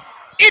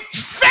 It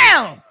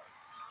fell.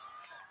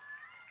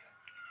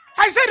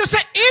 I said to say,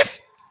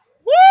 if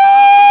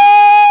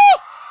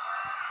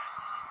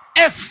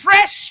a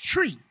fresh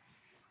tree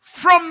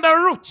from the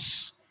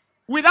roots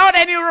without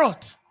any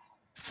root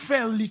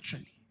fell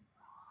literally.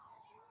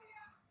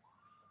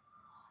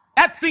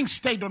 That thing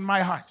stayed on my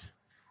heart.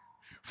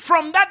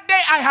 From that day,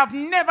 I have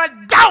never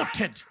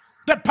doubted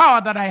the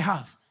power that I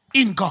have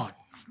in God,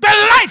 the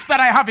life that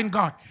I have in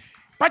God.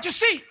 But you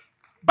see,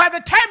 by the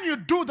time you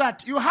do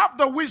that, you have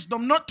the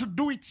wisdom not to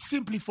do it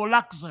simply for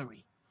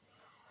luxury.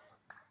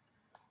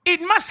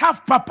 It must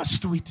have purpose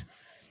to it.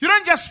 You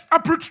don't just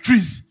uproot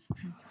trees.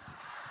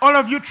 All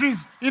of you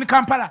trees in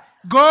Kampala,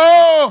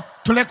 go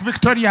to Lake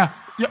Victoria.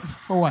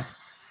 For what?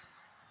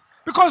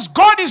 Because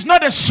God is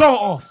not a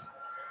show-off.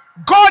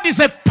 God is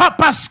a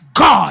purpose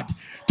God.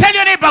 Tell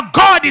your neighbor,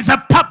 God is a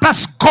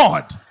purpose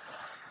God.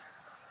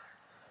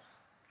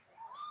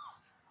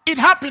 It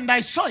happened,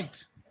 I saw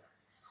it.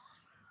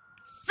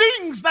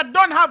 Things that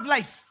don't have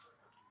life,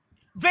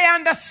 they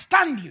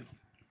understand you.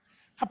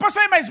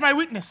 Apostle Emma is my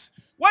witness.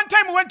 One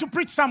time we went to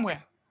preach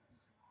somewhere.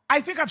 I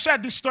think I've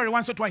shared this story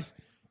once or twice.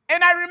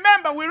 And I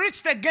remember we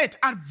reached a gate,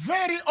 a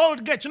very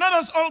old gate. You know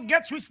those old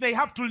gates which they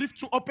have to lift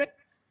to open?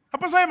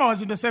 Apostle Emma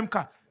was in the same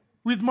car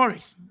with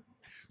Morris.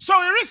 So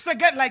we reached the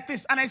gate like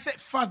this, and I said,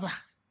 Father,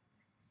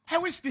 I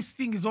wish this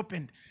thing is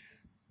opened.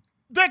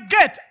 The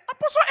gate,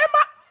 Apostle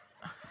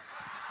Emma,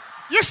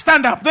 you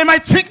stand up. They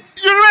might think,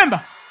 you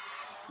remember?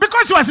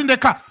 Because he was in the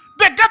car.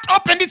 The gate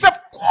opened, it's a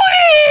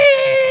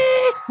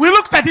we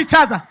looked at each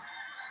other.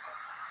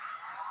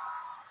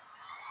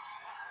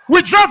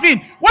 We drove in.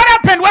 What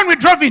happened when we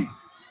drove in?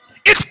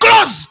 It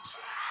closed.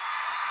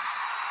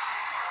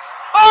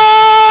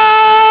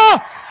 Oh,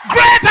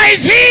 greater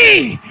is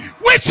he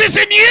which is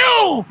in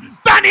you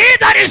than he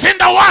that is in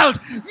the world.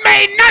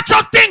 May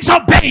natural things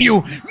obey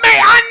you.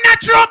 May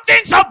unnatural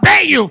things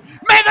obey you.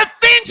 May the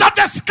things of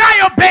the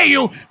sky obey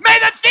you. May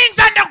the things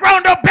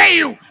underground obey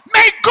you.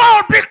 May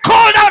God be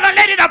called out and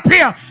let it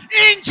appear.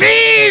 In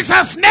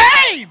Jesus'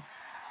 name.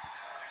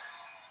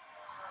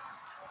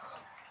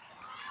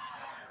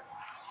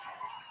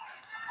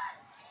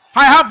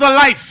 I have the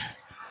life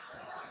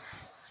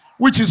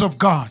which is of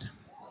God.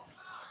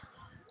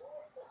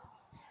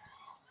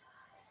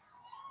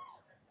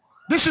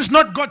 This is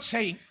not God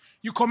saying,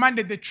 you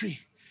commanded the tree,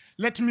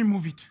 let me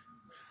move it.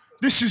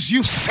 This is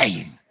you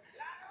saying,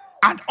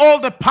 and all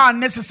the power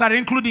necessary,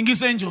 including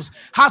his angels,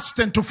 has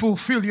to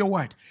fulfill your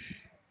word.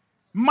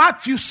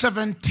 Matthew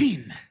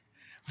 17,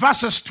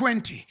 verses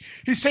 20.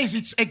 He says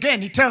it's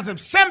again, he tells them,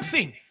 same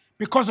thing,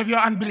 because of your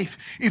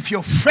unbelief. If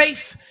your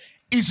faith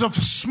is of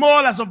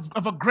small as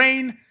of a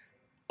grain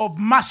of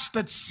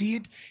mustard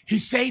seed, he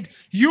said,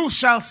 you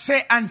shall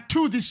say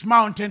unto this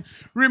mountain,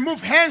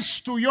 remove hence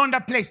to yonder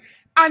place,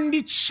 and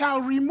it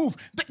shall remove.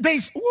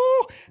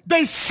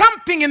 There's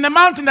something in the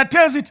mountain that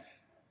tells it,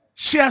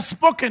 she has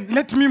spoken,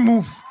 let me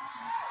move.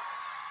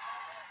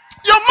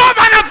 You're more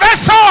than a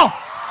vessel.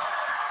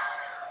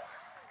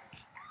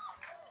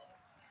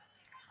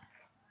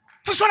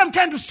 That's what I'm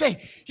trying to say.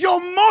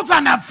 You're more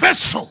than a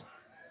vessel.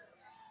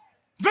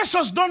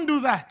 Vessels don't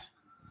do that.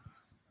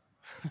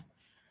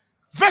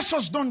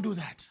 Vessels don't do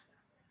that.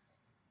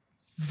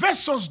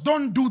 Vessels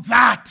don't do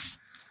that.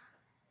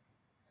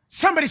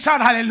 Somebody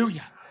shout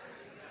hallelujah.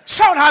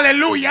 Shout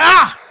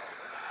hallelujah.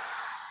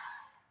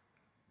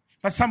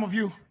 But some of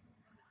you,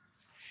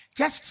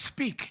 just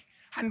speak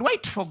and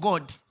wait for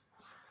God.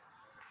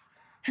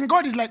 And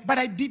God is like, but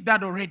I did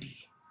that already.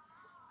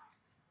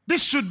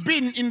 This should be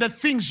in the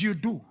things you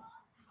do.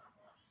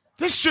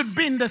 This should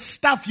be in the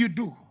stuff you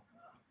do.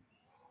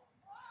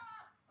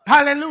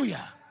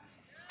 Hallelujah.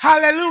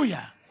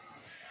 Hallelujah.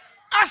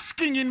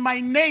 Asking in my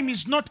name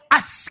is not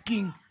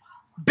asking.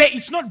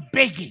 It's not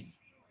begging.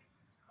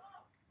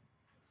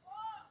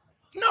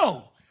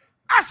 No.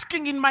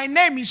 Asking in my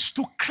name is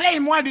to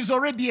claim what is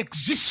already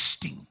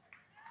existing.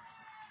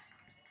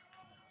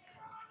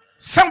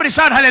 Somebody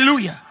shout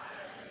hallelujah.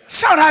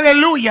 Shout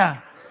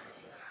hallelujah.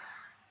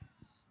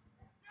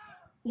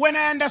 When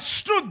I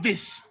understood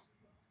this,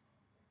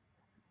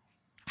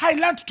 I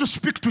learned to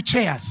speak to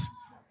chairs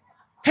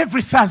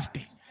every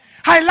Thursday.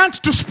 I learned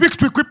to speak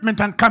to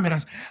equipment and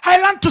cameras.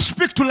 I learned to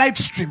speak to live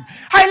stream.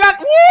 I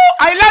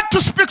learned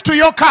to speak to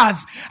your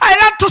cars. I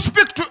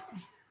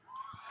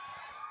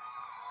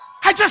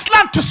just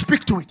learned to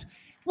speak to it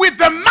with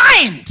the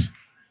mind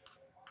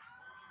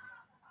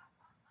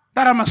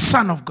that I'm a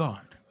son of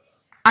God.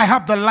 I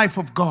have the life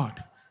of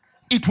God.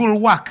 It will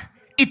work.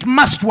 It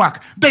must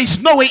work. There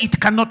is no way it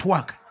cannot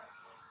work.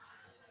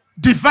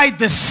 Divide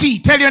the sea.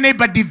 Tell your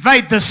neighbor,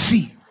 divide the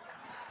sea.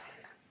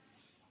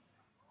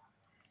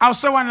 I'll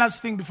say one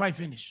last thing before I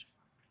finish.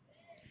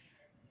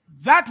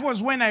 That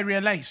was when I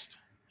realized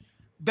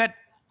that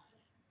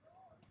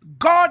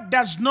God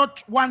does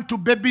not want to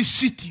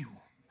babysit you.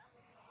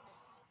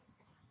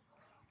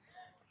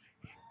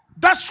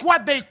 That's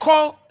what they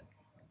call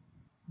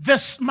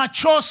the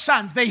mature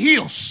sons, the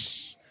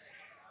heels.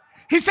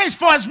 He says,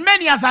 for as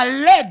many as are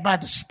led by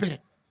the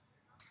Spirit,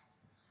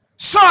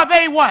 so are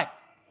they what?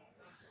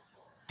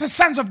 The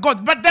sons of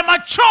God. But the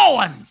mature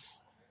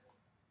ones,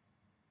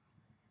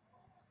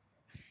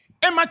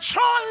 a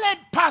mature-led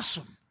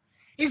person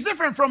is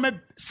different from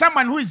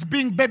someone who is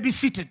being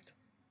babysitted.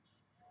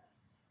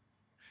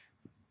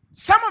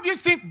 Some of you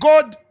think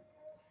God...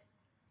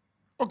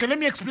 Okay, let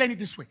me explain it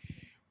this way.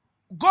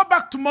 Go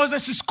back to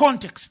Moses'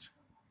 context.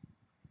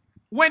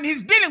 When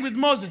he's dealing with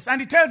Moses and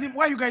he tells him,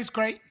 why you guys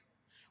cry?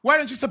 Why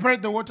don't you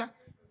separate the water?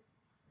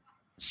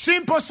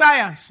 Simple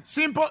science,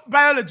 simple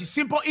biology,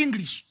 simple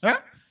English.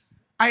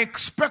 I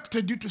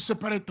expected you to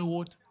separate the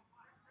water.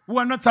 We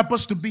are not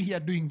supposed to be here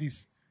doing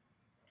this.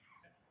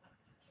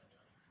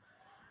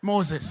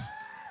 Moses.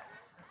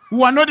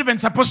 We are not even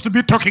supposed to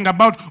be talking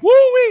about,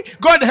 woo-wee,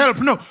 God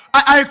help. No,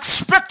 I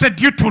expected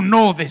you to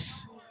know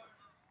this.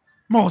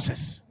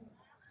 Moses.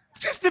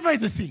 Just divide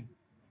the thing.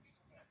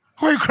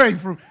 Who are you crying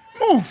for?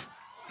 Move.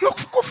 Look,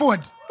 go forward.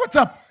 What's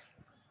up?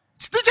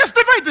 Just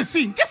divide the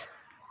thing. Just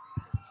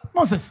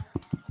Moses.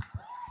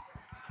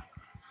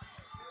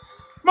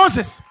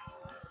 Moses.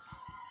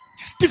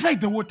 Just divide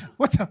the water.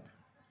 What's up?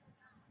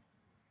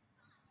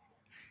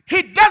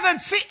 He doesn't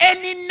see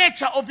any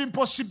nature of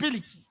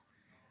impossibility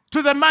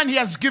to the man he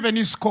has given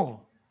his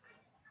call.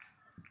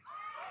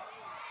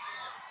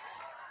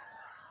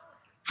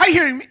 Are you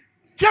hearing me?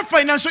 You have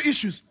financial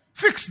issues.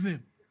 Fix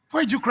them.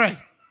 Why'd you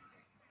cry?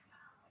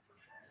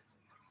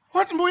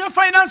 What? Your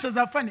finances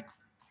are funny.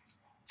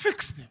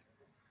 Fix them.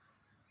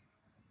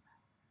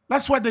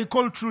 That's what they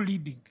call true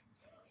leading.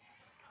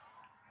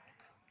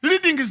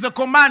 Leading is the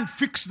command,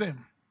 fix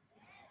them.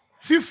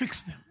 If you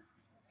fix them.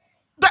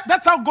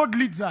 That's how God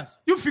leads us.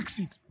 You fix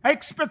it. I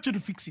expect you to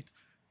fix it.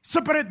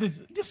 Separate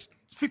this.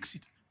 Just fix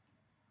it.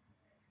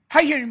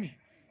 Are you hearing me?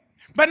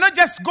 But not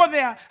just go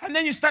there and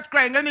then you start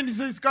crying and then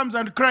he comes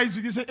and cries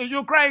with you. Say,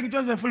 you're crying,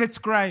 Joseph, let's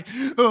cry.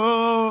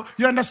 Oh,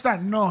 you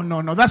understand?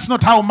 No. That's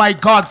not how my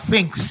God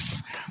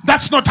thinks.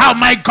 That's not how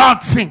my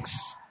God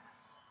thinks.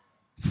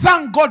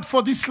 Thank God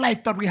for this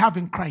life that we have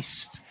in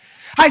Christ.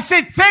 I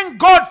said, thank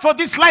God for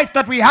this life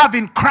that we have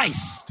in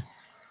Christ.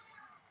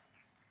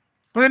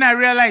 But then I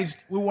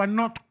realized we were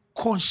not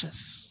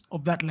conscious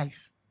of that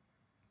life.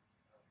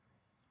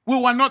 We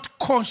were not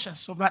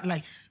conscious of that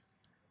life.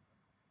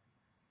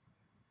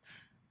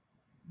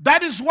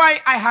 That is why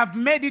I have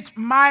made it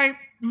my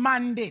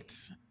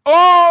mandate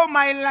all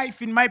my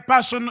life in my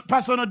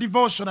personal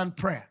devotion and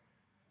prayer,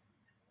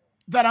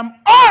 that I'm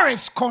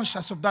always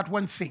conscious of that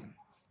one thing,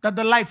 that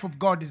the life of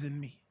God is in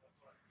me.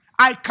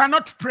 I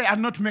cannot pray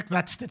and not make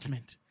that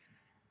statement.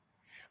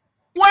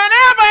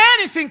 Whenever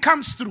anything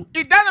comes through,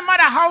 it doesn't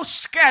matter how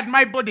scared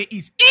my body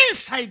is.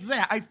 Inside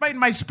there, I find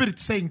my spirit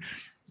saying,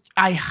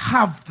 I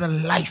have the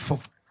life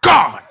of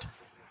God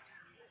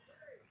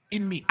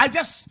in me. I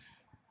just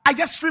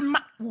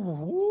remind.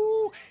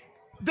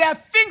 There are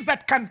things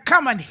that can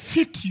come and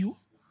hit you,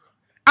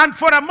 and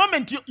for a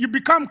moment you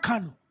become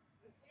carnal.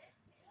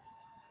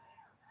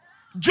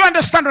 Do you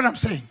understand what I'm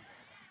saying?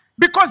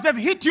 Because they've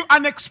hit you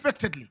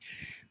unexpectedly.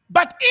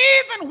 But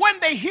even when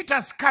they hit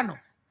us carnal,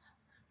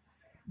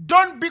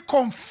 don't be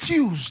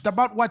confused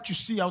about what you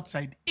see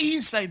outside.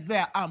 Inside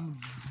there, I'm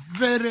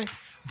very,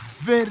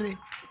 very,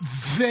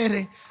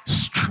 very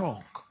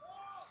strong.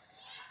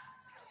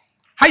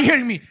 Are you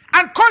hearing me?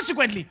 And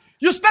consequently,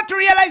 you start to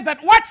realize that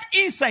what's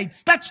inside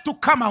starts to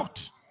come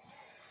out.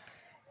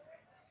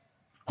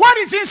 What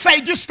is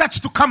inside you starts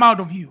to come out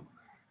of you.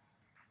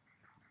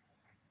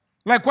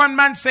 Like one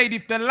man said,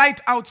 if the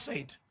light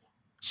outside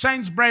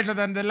shines brighter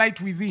than the light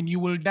within, you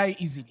will die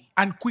easily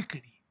and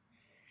quickly.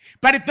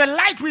 But if the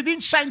light within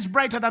shines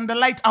brighter than the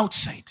light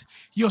outside,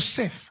 you're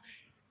safe.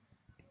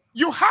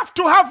 You have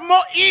to have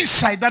more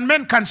inside than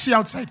men can see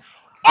outside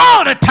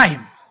all the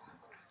time.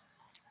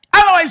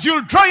 Otherwise,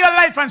 you'll draw your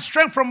life and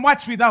strength from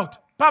what's without.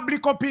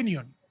 Public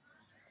opinion.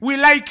 We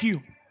like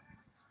you.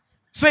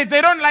 So if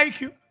they don't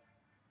like you,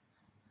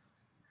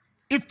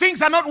 if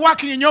things are not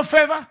working in your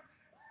favor,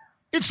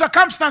 if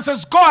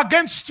circumstances go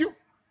against you,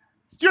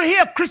 you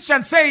hear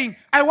Christians saying,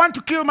 I want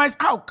to kill myself.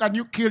 How can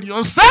you kill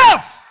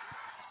yourself?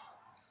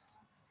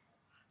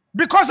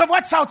 Because of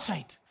what's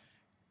outside.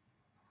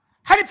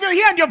 And if you're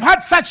here and you've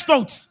had such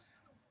thoughts,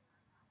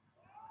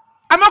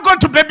 I'm not going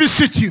to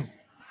babysit you.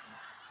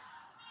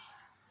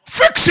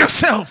 Fix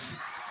yourself.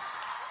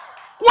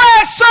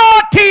 We're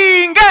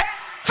sorting.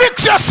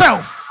 Fix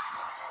yourself.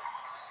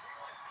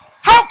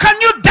 How can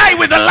you die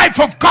with the life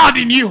of God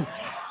in you?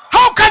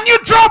 How can you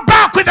draw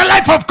back with the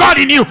life of God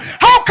in you?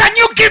 How can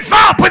you give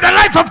up with the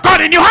life of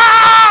God in you?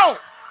 How?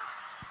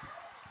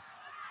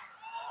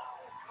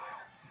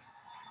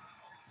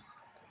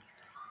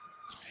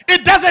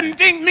 It doesn't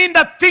mean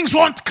that things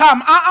won't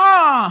come.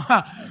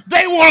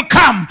 They will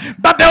come,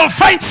 but they'll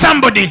find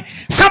somebody.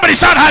 Somebody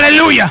shout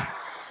hallelujah.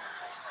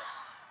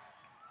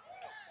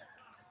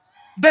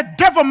 The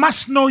devil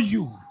must know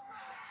you.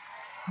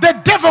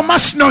 The devil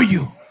must know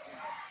you.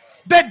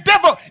 The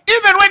devil,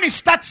 even when he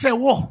starts a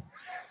war,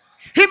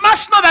 he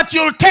must know that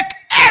you'll take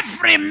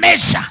every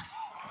measure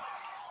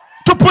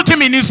to put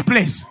him in his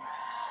place.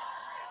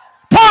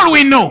 Paul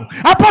we know.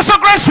 Apostle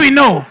Grace we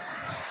know.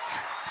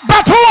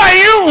 But who are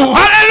you?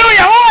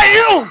 Hallelujah. Who are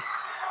you?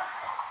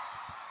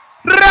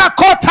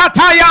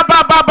 Rakotataya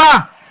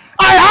bababa.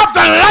 I have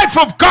the life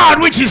of God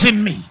which is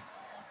in me.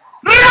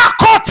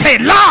 Rakote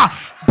la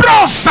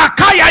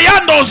brosakaya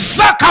yando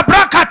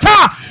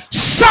zakabrakata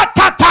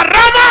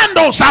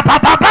satataramando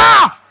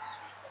zapababa.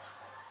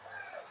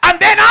 And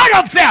then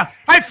out of there,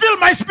 I feel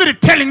my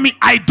spirit telling me,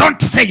 I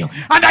don't fail.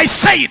 And I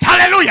say it.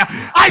 Hallelujah.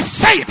 I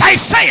say it. I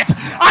say it.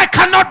 I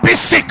cannot be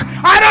sick.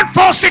 I don't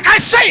fall sick. I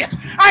say it.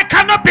 I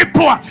cannot be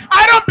poor.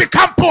 I don't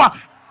become poor.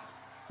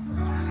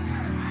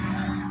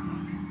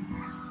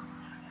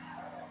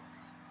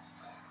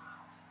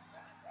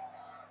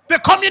 The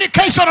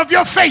communication of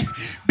your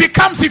faith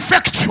becomes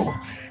effectual.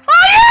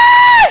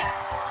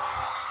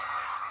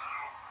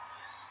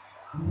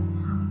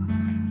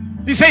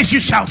 He says, you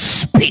shall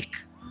speak.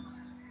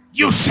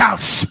 You shall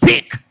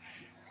speak.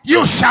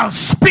 You shall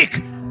speak.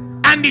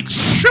 And it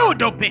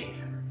should obey.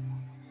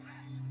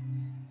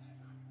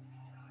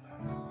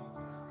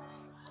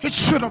 It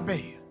should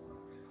obey.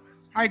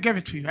 I gave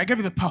it to you. I gave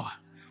you the power.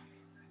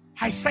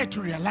 I started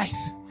to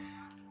realize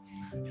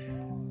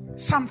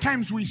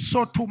sometimes we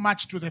sow too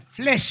much to the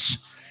flesh.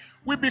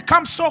 We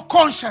become so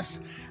conscious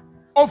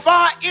of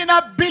our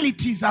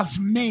inabilities as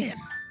men.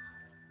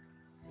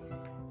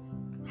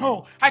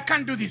 Oh, I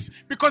can't do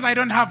this because I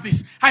don't have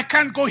this. I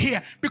can't go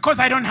here because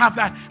I don't have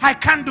that. I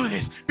can't do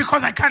this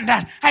because I can't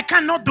that. I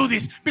cannot do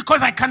this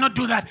because I cannot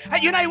do that.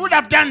 I would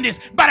have done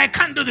this, but I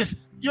can't do this.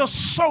 You're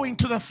sowing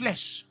to the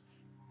flesh.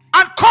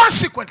 And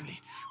consequently,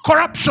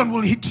 corruption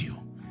will hit you.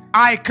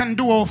 I can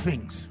do all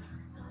things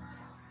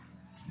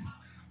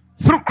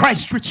through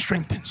Christ which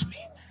strengthens me.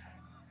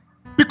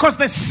 Because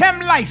the same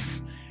life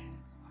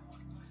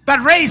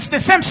that raised, the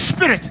same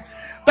spirit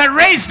that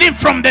raised him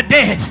from the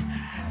dead,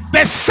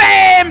 the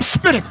same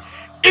spirit,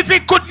 if he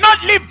could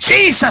not leave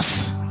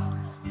Jesus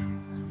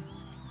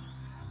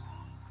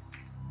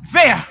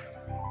there,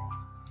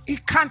 he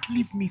can't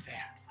leave me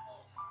there.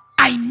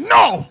 I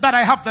know that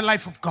I have the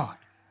life of God.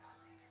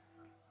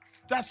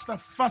 That's the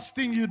first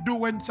thing you do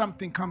when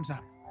something comes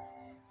up.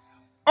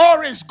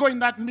 Always go in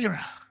that mirror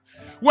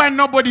when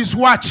nobody's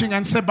watching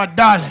and say, but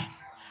darling,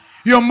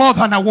 you're more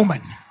than a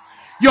woman.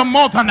 You're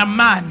more than a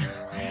man.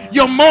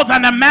 You're more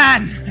than a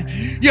man.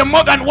 You're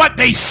more than what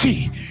they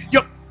see.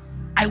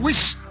 I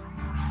wish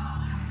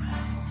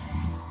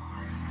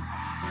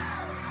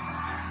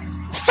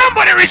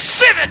somebody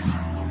receive it.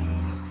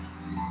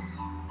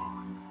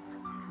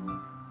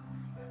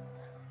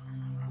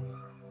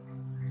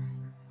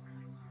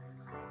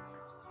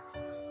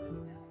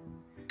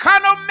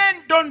 Carnal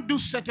men don't do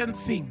certain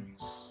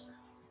things.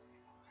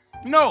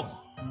 No.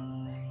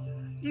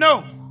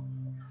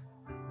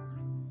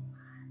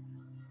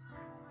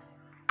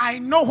 I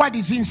know what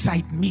is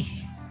inside me.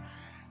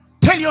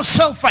 Tell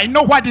yourself, I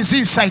know what is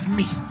inside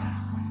me.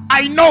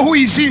 I know who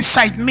is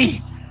inside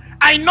me.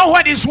 I know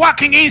what is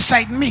working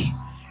inside me.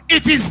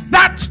 It is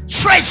that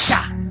treasure.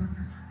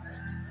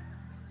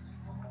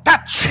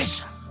 That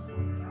treasure.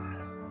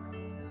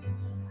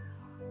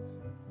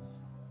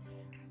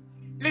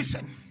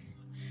 Listen,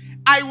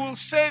 I will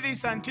say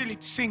this until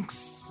it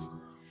sinks.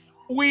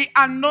 We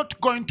are not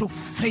going to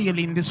fail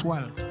in this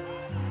world.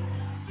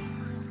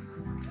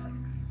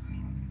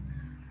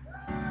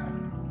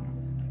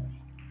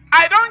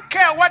 I don't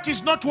care what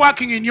is not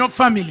working in your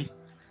family.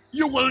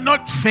 You will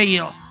not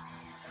fail.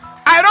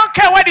 I don't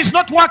care what is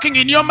not working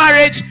in your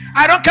marriage.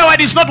 I don't care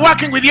what is not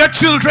working with your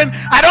children.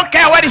 I don't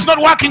care what is not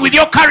working with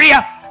your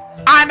career.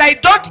 And I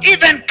don't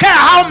even care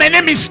how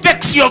many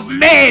mistakes you've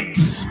made.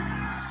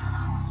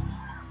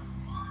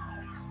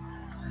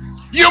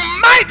 You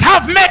might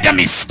have made a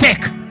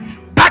mistake,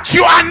 but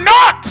you are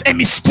not a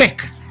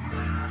mistake.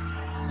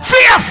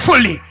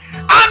 Fearfully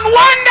and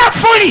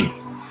wonderfully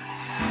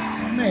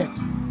made.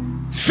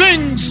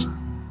 Things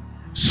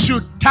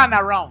should turn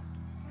around.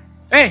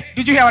 Hey,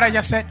 did you hear what I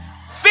just said?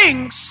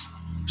 Things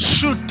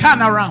should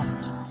turn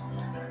around.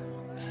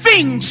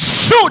 Things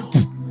should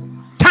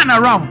turn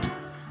around.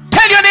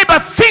 Tell your neighbor,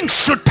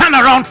 things should turn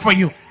around for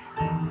you.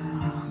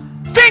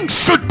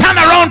 Things should turn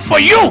around for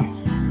you.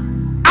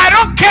 I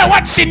don't care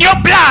what's in your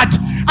blood.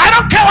 I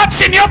don't care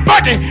what's in your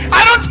body.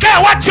 I don't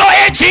care what your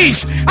age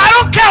is. I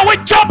don't care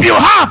which job you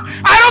have.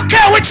 I don't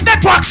care which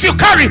networks you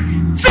carry.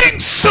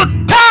 Things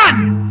should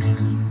turn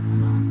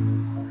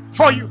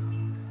for you.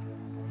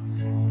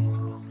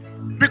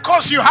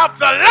 Because you have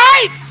the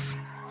life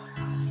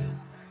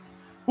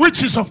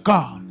which is of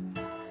God.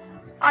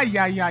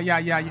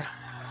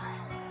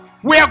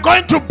 We are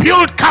going to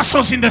build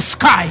castles in the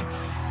sky.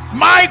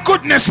 My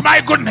goodness,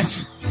 my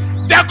goodness.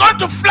 They're going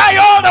to fly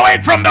all the way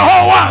from the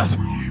whole world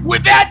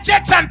with their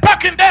jets and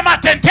parking them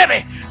at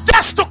Entebbe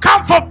just to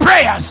come for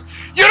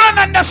prayers. You don't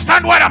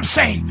understand what I'm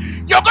saying.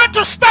 You're going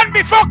to stand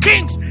before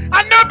kings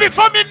and not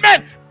before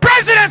men.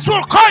 Presidents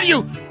will call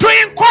you to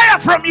inquire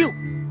from you.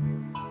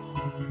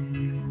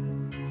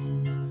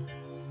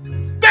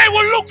 They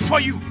will look for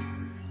you.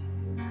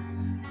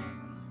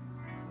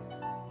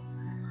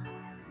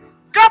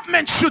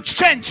 Government should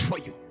change for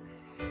you.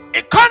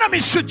 Economy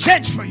should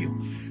change for you.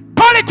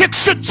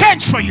 Politics should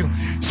change for you.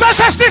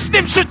 Social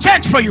system should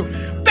change for you.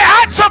 The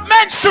hearts of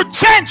men should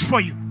change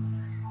for you.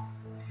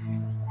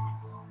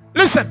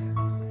 Listen.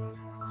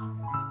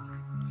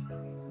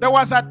 There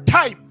was a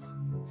time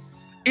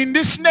in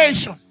this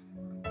nation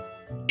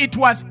it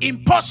was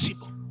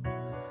impossible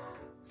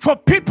for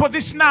people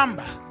this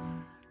number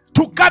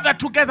to gather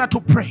together to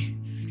pray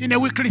in a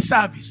weekly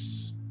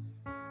service.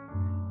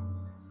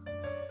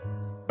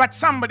 But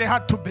somebody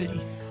had to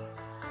believe.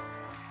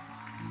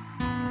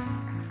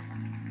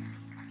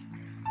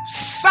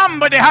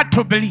 Somebody had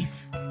to believe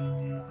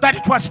that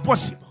it was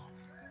possible.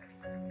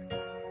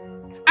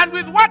 And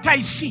with what I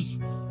see,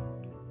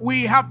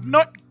 we have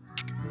not.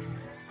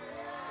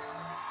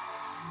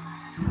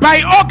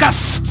 By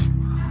August,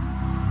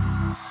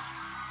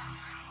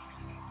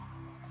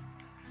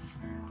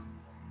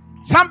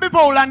 some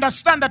people will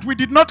understand that we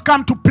did not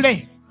come to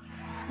play.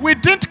 We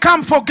didn't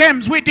come for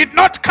games. We did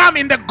not come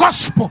in the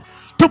gospel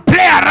to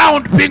play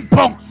around ping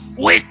pong.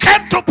 We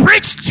came to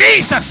preach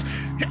Jesus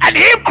and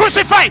Him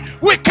crucified.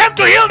 We came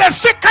to heal the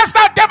sick, cast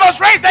out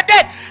devils, raise the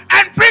dead,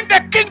 and bring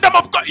the kingdom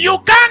of God.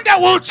 Uganda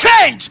will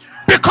change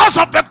because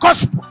of the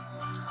gospel.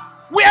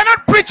 We are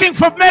not preaching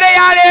for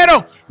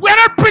Mereyalero. We are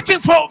not preaching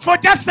for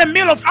just a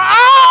meal of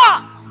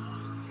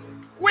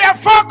we have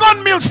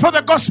foregone meals for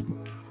the gospel.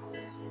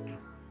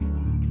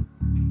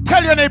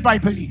 Tell your neighbor, I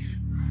believe.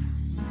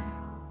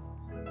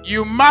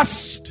 You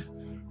must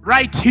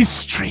write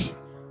history.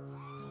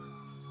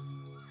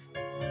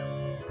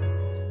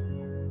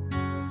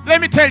 Let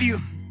me tell you,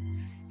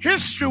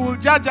 history will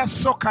judge us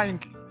so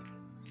kindly.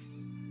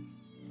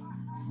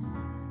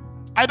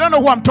 I don't know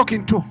who I'm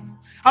talking to.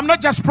 I'm not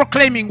just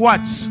proclaiming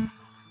words.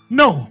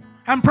 No,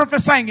 I'm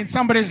prophesying in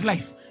somebody's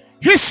life.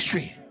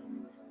 History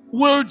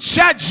will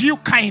judge you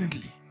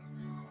kindly.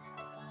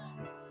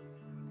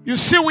 You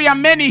see, we are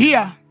many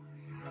here,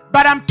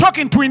 but I'm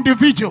talking to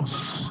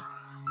individuals.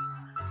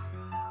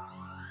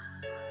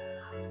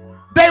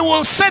 They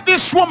will say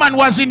this woman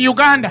was in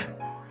Uganda.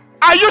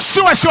 Are you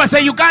sure she was a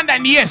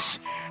Ugandan? Yes.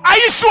 Are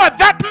you sure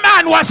that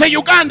man was a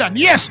Ugandan?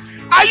 Yes.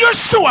 Are you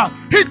sure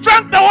he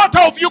drank the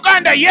water of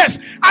Uganda?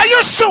 Yes. Are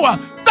you sure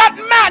that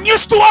man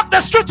used to walk the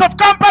streets of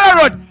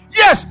Kampala Road?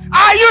 Yes.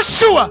 Are you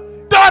sure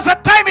there was a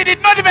time he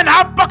did not even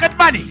have pocket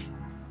money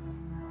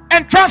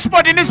and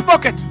transport in his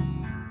pocket?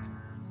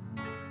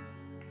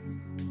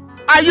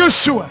 Are you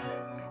sure?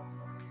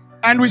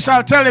 And we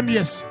shall tell him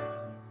yes.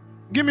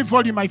 Give me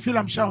volume, I feel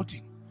I'm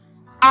shouting.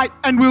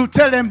 And we'll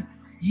tell him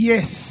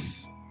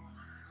yes.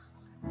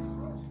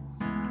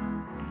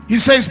 He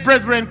says,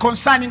 brethren,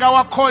 concerning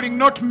our calling,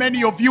 not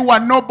many of you are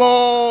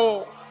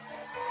noble.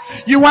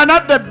 You are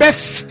not the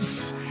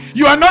best.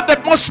 You are not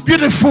the most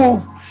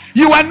beautiful.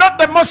 You are not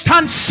the most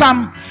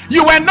handsome.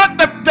 You are not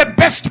the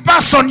best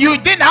person. You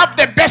didn't have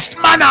the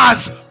best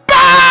manners.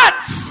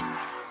 But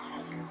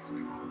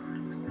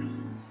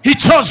he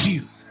chose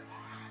you.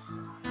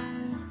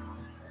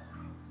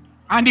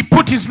 And he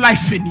put his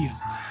life in you.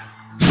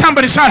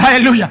 Somebody shout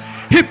hallelujah.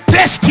 He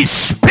placed his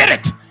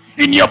spirit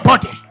in your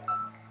body.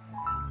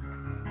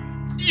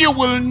 You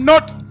will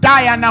not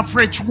die an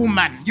average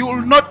woman. You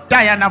will not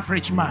die an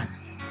average man.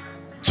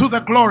 To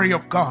the glory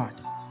of God.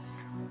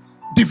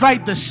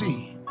 Divide the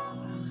sea.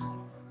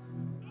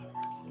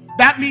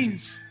 That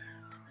means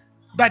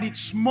that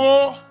it's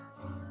more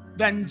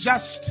than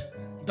just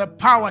the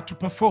power to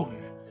perform.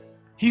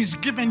 He's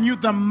given you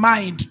the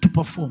mind to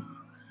perform.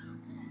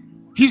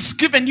 He's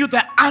given you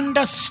the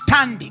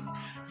understanding.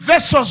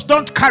 Vessels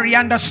don't carry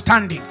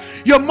understanding.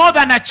 You're more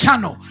than a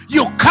channel.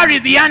 You carry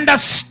the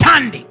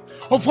understanding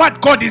of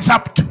what God is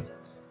up to.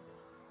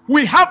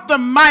 We have the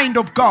mind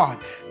of God.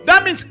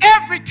 That means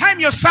every time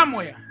you're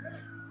somewhere,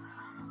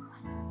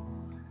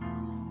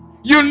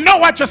 you know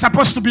what you're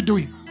supposed to be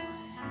doing.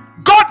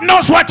 God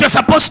knows what you're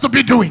supposed to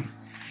be doing.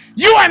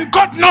 You and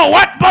God know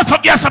what both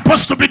of you are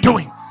supposed to be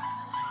doing.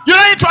 You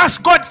don't need to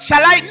ask God,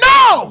 shall I?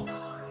 No!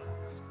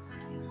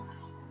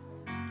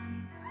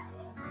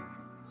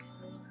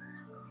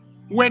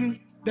 When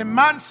the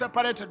man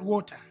separated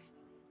water,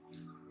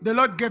 the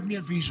Lord gave me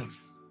a vision.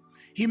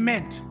 He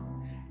meant,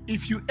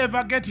 if you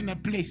ever get in a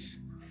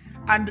place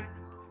and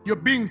you're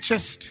being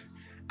chased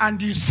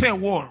and you say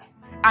wall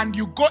and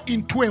you go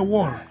into a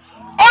wall,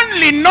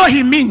 only know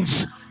he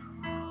means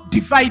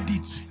divide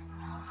it.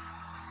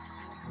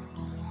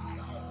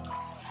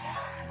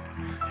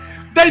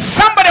 There's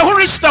somebody who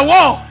reached the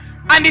wall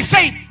and he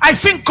said, I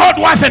think God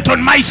wasn't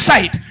on my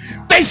side.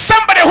 There's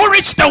somebody who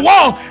reached the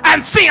wall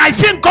and said, I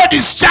think God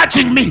is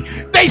judging me.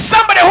 There's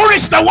somebody who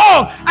reached the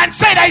wall and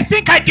said, I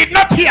think I did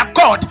not hear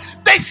God.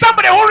 There's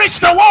somebody who reached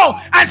the wall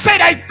and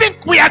said, I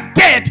think we are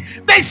dead.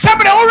 There's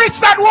somebody who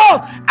reached that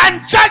wall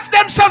and judged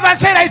themselves and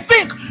said, I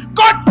think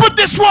God put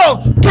this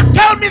wall to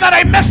tell me that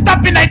I messed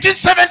up in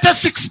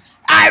 1976.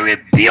 I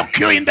rebuke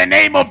you in the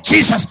name of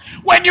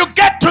Jesus. When you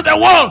get to the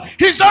wall,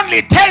 he's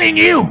only telling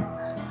you,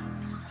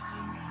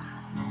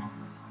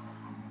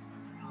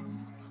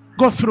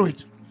 go through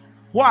it.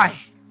 Why?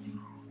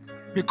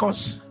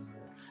 Because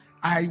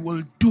I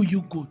will do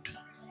you good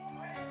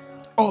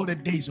all the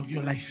days of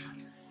your life.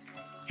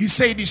 He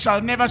said, you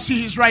shall never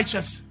see his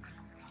righteous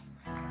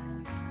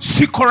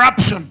see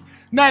corruption,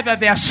 neither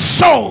their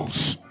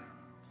souls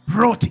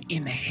rot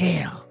in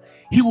hell.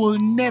 He will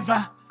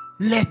never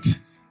let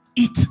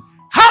it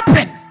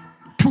happen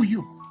to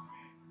you.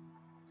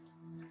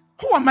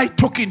 Who am I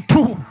talking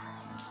to?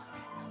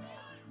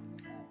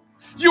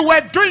 You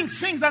were doing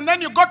things and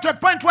then you got to a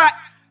point where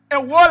a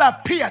wall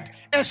appeared,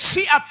 a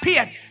sea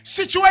appeared,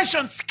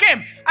 situations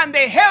came and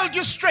they held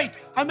you straight,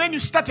 and then you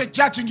started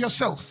judging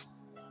yourself.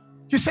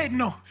 You said,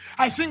 no,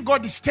 I think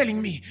God is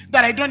telling me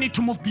that I don't need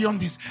to move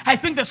beyond this. I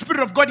think the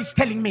Spirit of God is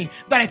telling me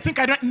that I think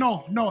I don't.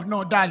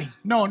 No, darling.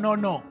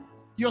 No.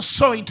 You're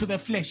so into the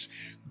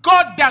flesh.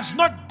 God does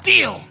not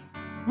deal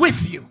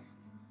with you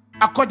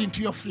according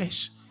to your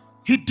flesh.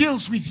 He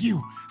deals with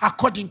you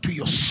according to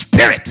your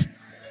spirit.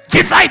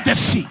 Divide the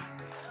sea.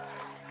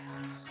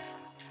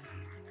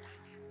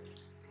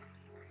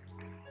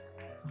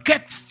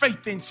 Get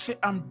faith and say,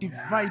 I'm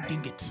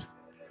dividing it.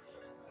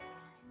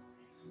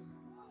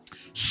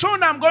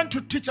 Soon I'm going to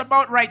teach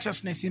about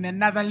righteousness in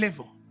another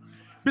level.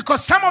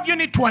 Because some of you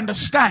need to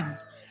understand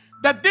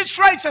that this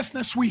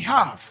righteousness we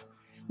have,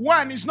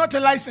 one, is not a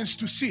license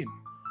to sin.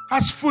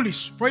 That's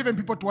foolish for even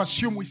people to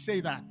assume we say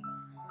that.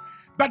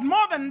 But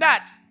more than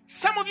that,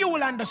 some of you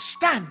will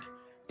understand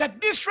that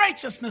this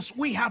righteousness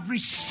we have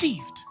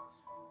received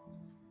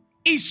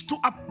is to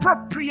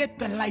appropriate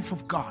the life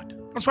of God.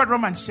 That's what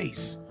Romans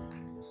says.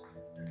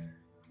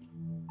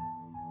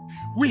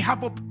 We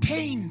have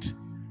obtained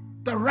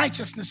the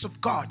righteousness of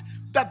God,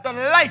 that the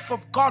life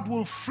of God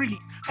will freely.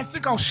 I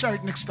think I'll share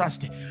it next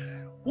Thursday.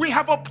 We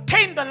have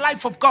obtained the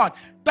life of God,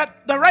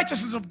 that the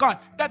righteousness of God,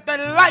 that the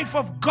life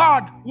of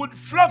God would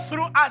flow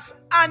through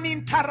us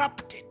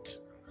uninterrupted.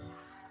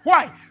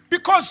 Why?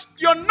 Because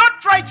you're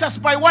not righteous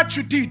by what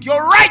you did.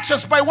 You're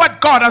righteous by what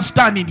God has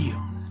done in you.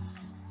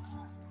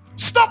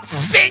 Stop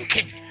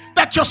thinking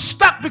that you're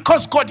stuck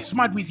because God is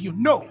mad with you.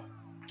 No,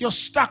 you're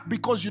stuck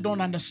because you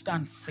don't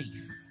understand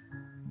faith.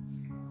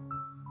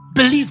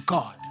 Believe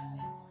God.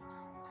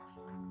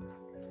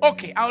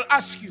 Okay, I'll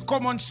ask you,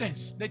 common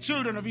sense. The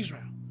children of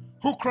Israel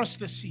who crossed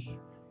the sea,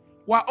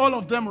 were all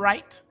of them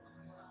right?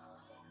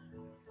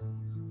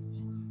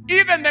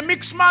 Even the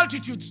mixed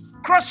multitudes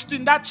crossed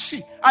in that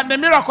sea and the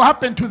miracle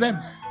happened to them.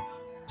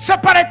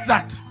 Separate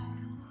that.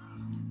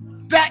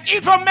 There are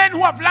evil men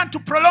who have learned to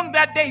prolong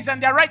their days,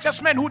 and there are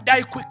righteous men who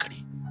die quickly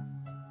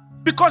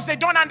because they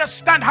don't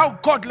understand how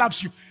God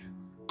loves you.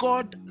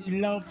 God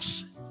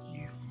loves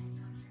you.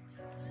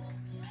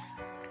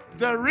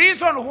 The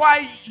reason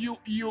why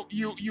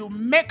you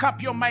make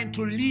up your mind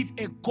to live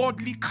a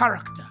godly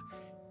character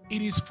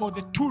It is for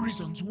the two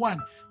reasons.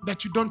 One,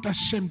 that you don't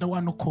shame the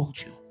one who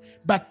called you.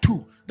 But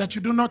two, that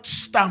you do not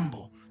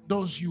stumble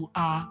those you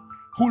are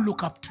who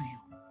look up to you.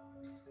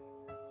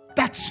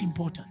 That's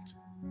important.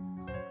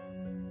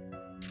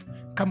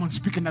 Come on,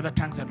 speak in other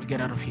tongues and we get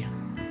out of here.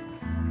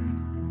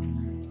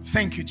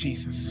 Thank you,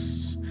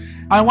 Jesus.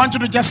 I want you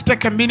to just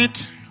take a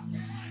minute.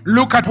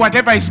 Look at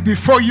whatever is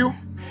before you.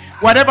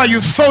 Whatever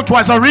you thought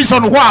was a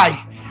reason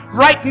why.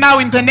 Right now,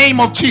 in the name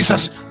of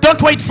Jesus,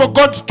 don't wait for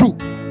God to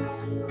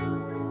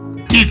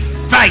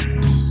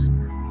divide.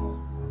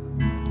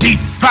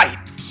 Divide.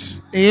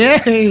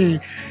 Hey.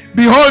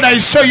 Behold, I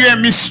show you a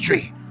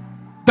mystery.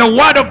 The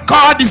word of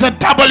God is a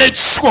double-edged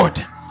sword.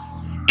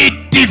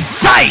 It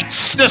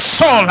divides the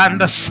soul and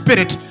the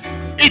spirit.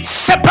 It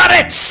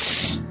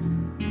separates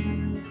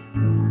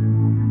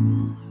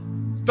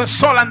the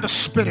soul and the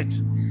spirit.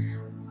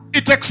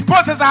 It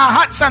exposes our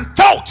hearts and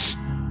thoughts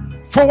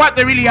for what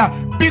they really are.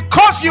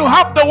 Because you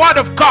have the word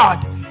of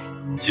God,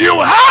 you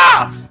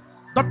have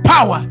the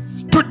power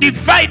to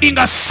dividing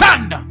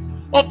asunder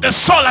of the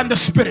soul and the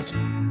spirit.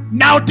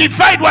 Now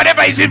divide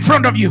whatever is in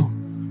front of you.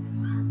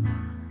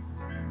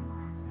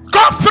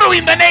 Go through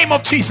in the name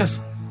of Jesus.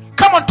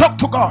 Come on, talk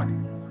to God.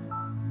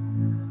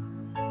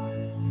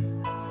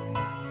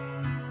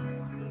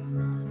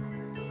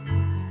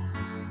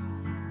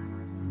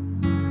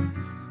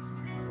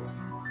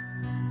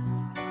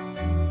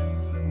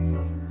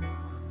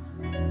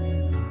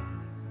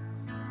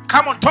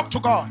 Come on, talk to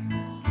God.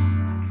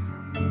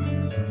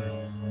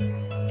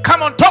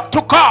 Come on, talk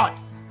to God.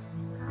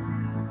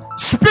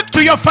 Speak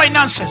to your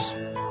finances.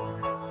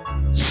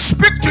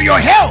 Speak to your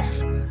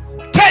health.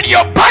 Tell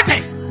your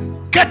body,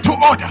 get to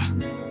order.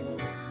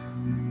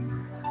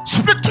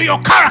 Speak to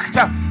your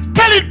character.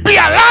 Tell it be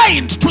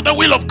aligned to the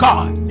will of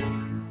God.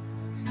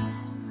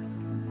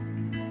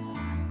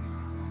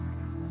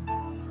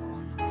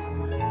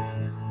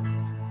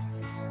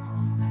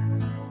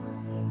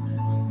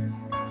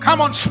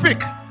 Come on,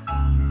 speak.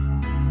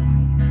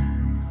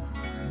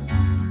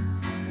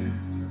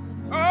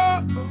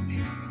 Oh, for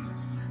me,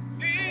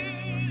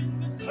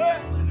 things are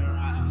turning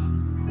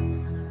around.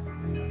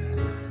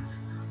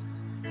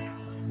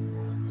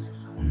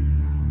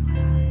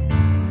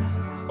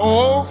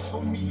 Oh,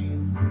 for me.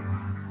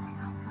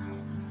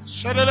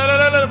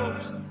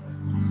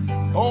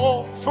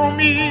 Oh, for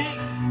me.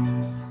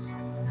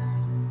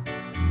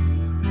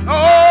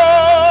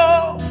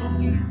 Oh, for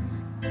me.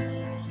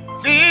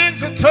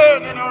 Things are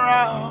turning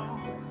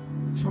around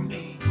for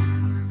me.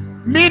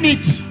 Mean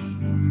it.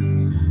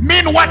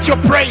 Mean what you're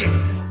praying.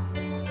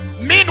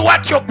 Mean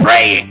what you're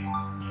praying.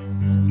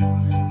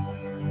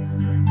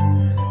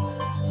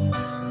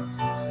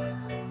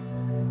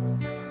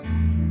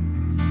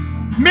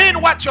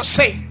 Mean what you're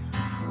saying.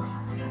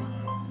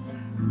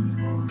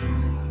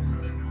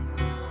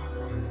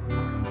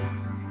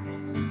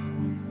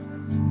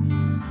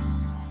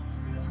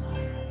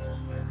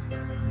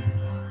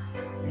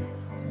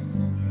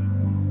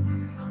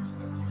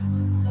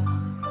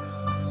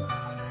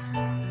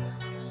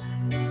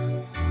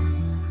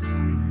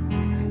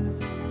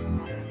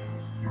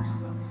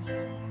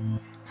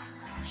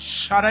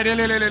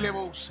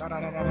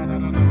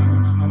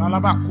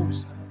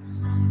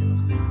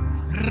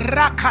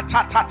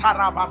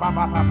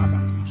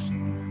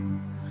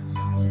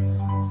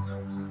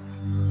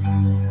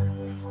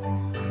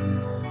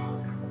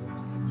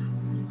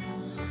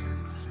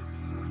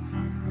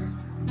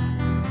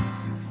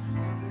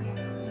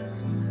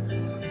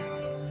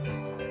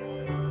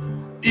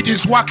 It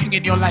is working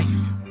in your life.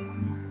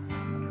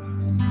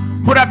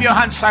 Put up your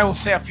hands. I will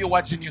say a few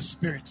words in your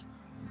spirit.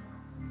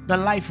 The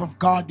life of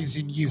God is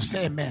in you.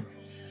 Say amen.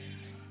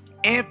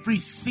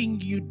 Everything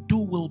you do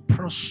will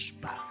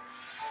prosper.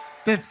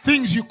 The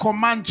things you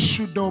command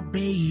should obey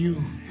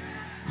you.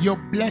 You're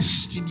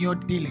blessed in your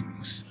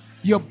dealings.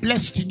 You're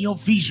blessed in your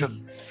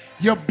vision.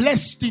 You're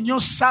blessed in your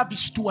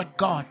service toward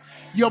God.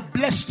 You're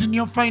blessed in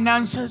your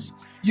finances.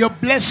 You're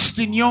blessed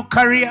in your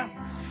career.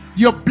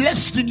 You're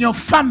blessed in your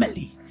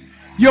family.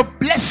 You're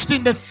blessed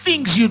in the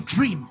things you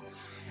dream.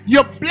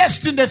 You're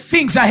blessed in the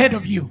things ahead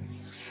of you.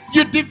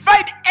 You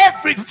divide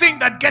everything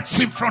that gets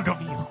in front of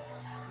you.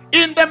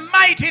 In the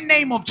mighty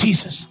name of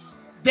Jesus,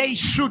 they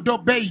should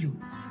obey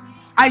you.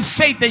 I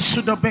say they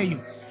should obey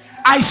you.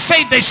 I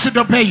say they should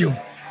obey you.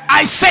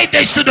 I say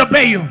they should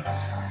obey you.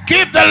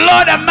 Give the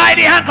Lord a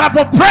mighty hand clap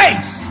of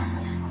praise.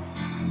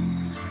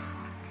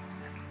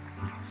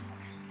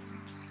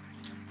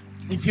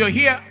 If you're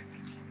here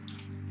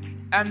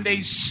and there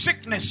is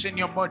sickness in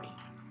your body,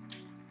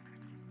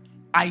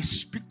 I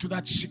speak to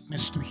that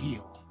sickness to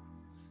heal.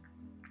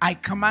 I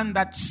command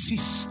that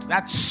cyst,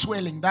 that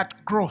swelling,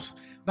 that growth,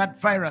 that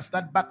virus,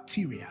 that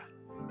bacteria,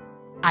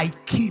 I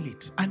kill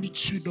it and it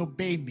should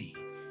obey me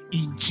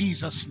in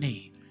Jesus'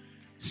 name.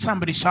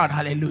 Somebody shout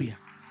hallelujah.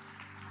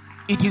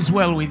 It is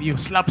well with you.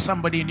 Slap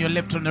somebody in your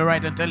left and the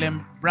right and tell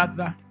him,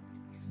 brother,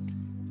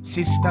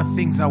 sister,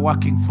 things are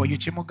working for you.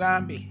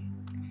 Chimugambe,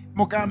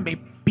 Mugambe,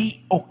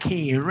 be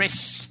okay.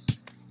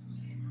 Rest.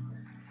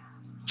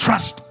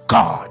 Trust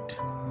God.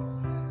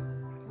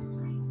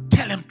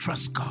 Tell him,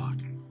 trust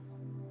God.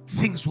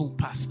 Things will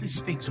pass.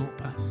 These things will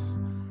pass.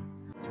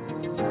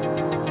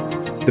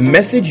 The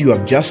message you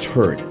have just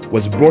heard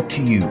was brought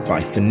to you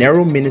by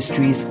Phaneroo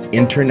Ministries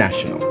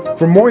International.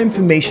 For more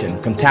information,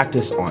 contact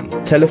us on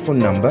telephone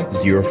number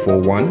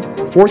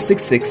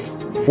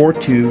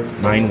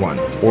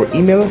 041-466-4291 or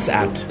email us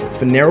at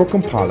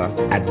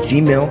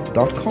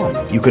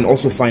phanerokampala@gmail.com. You can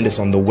also find us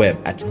on the web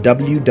at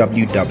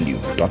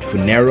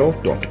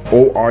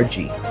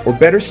www.phaneroo.org. Or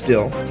better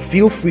still,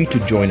 feel free to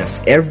join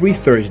us every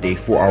Thursday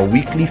for our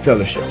weekly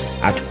fellowships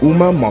at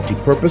Uma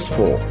Multipurpose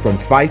Hall from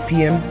 5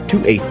 p.m.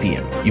 to 8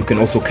 p.m. You can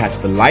also catch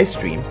the live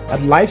stream at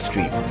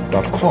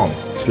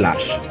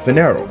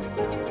livestream.com/Phaneroo.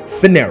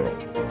 Phaneroo,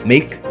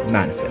 make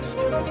manifest.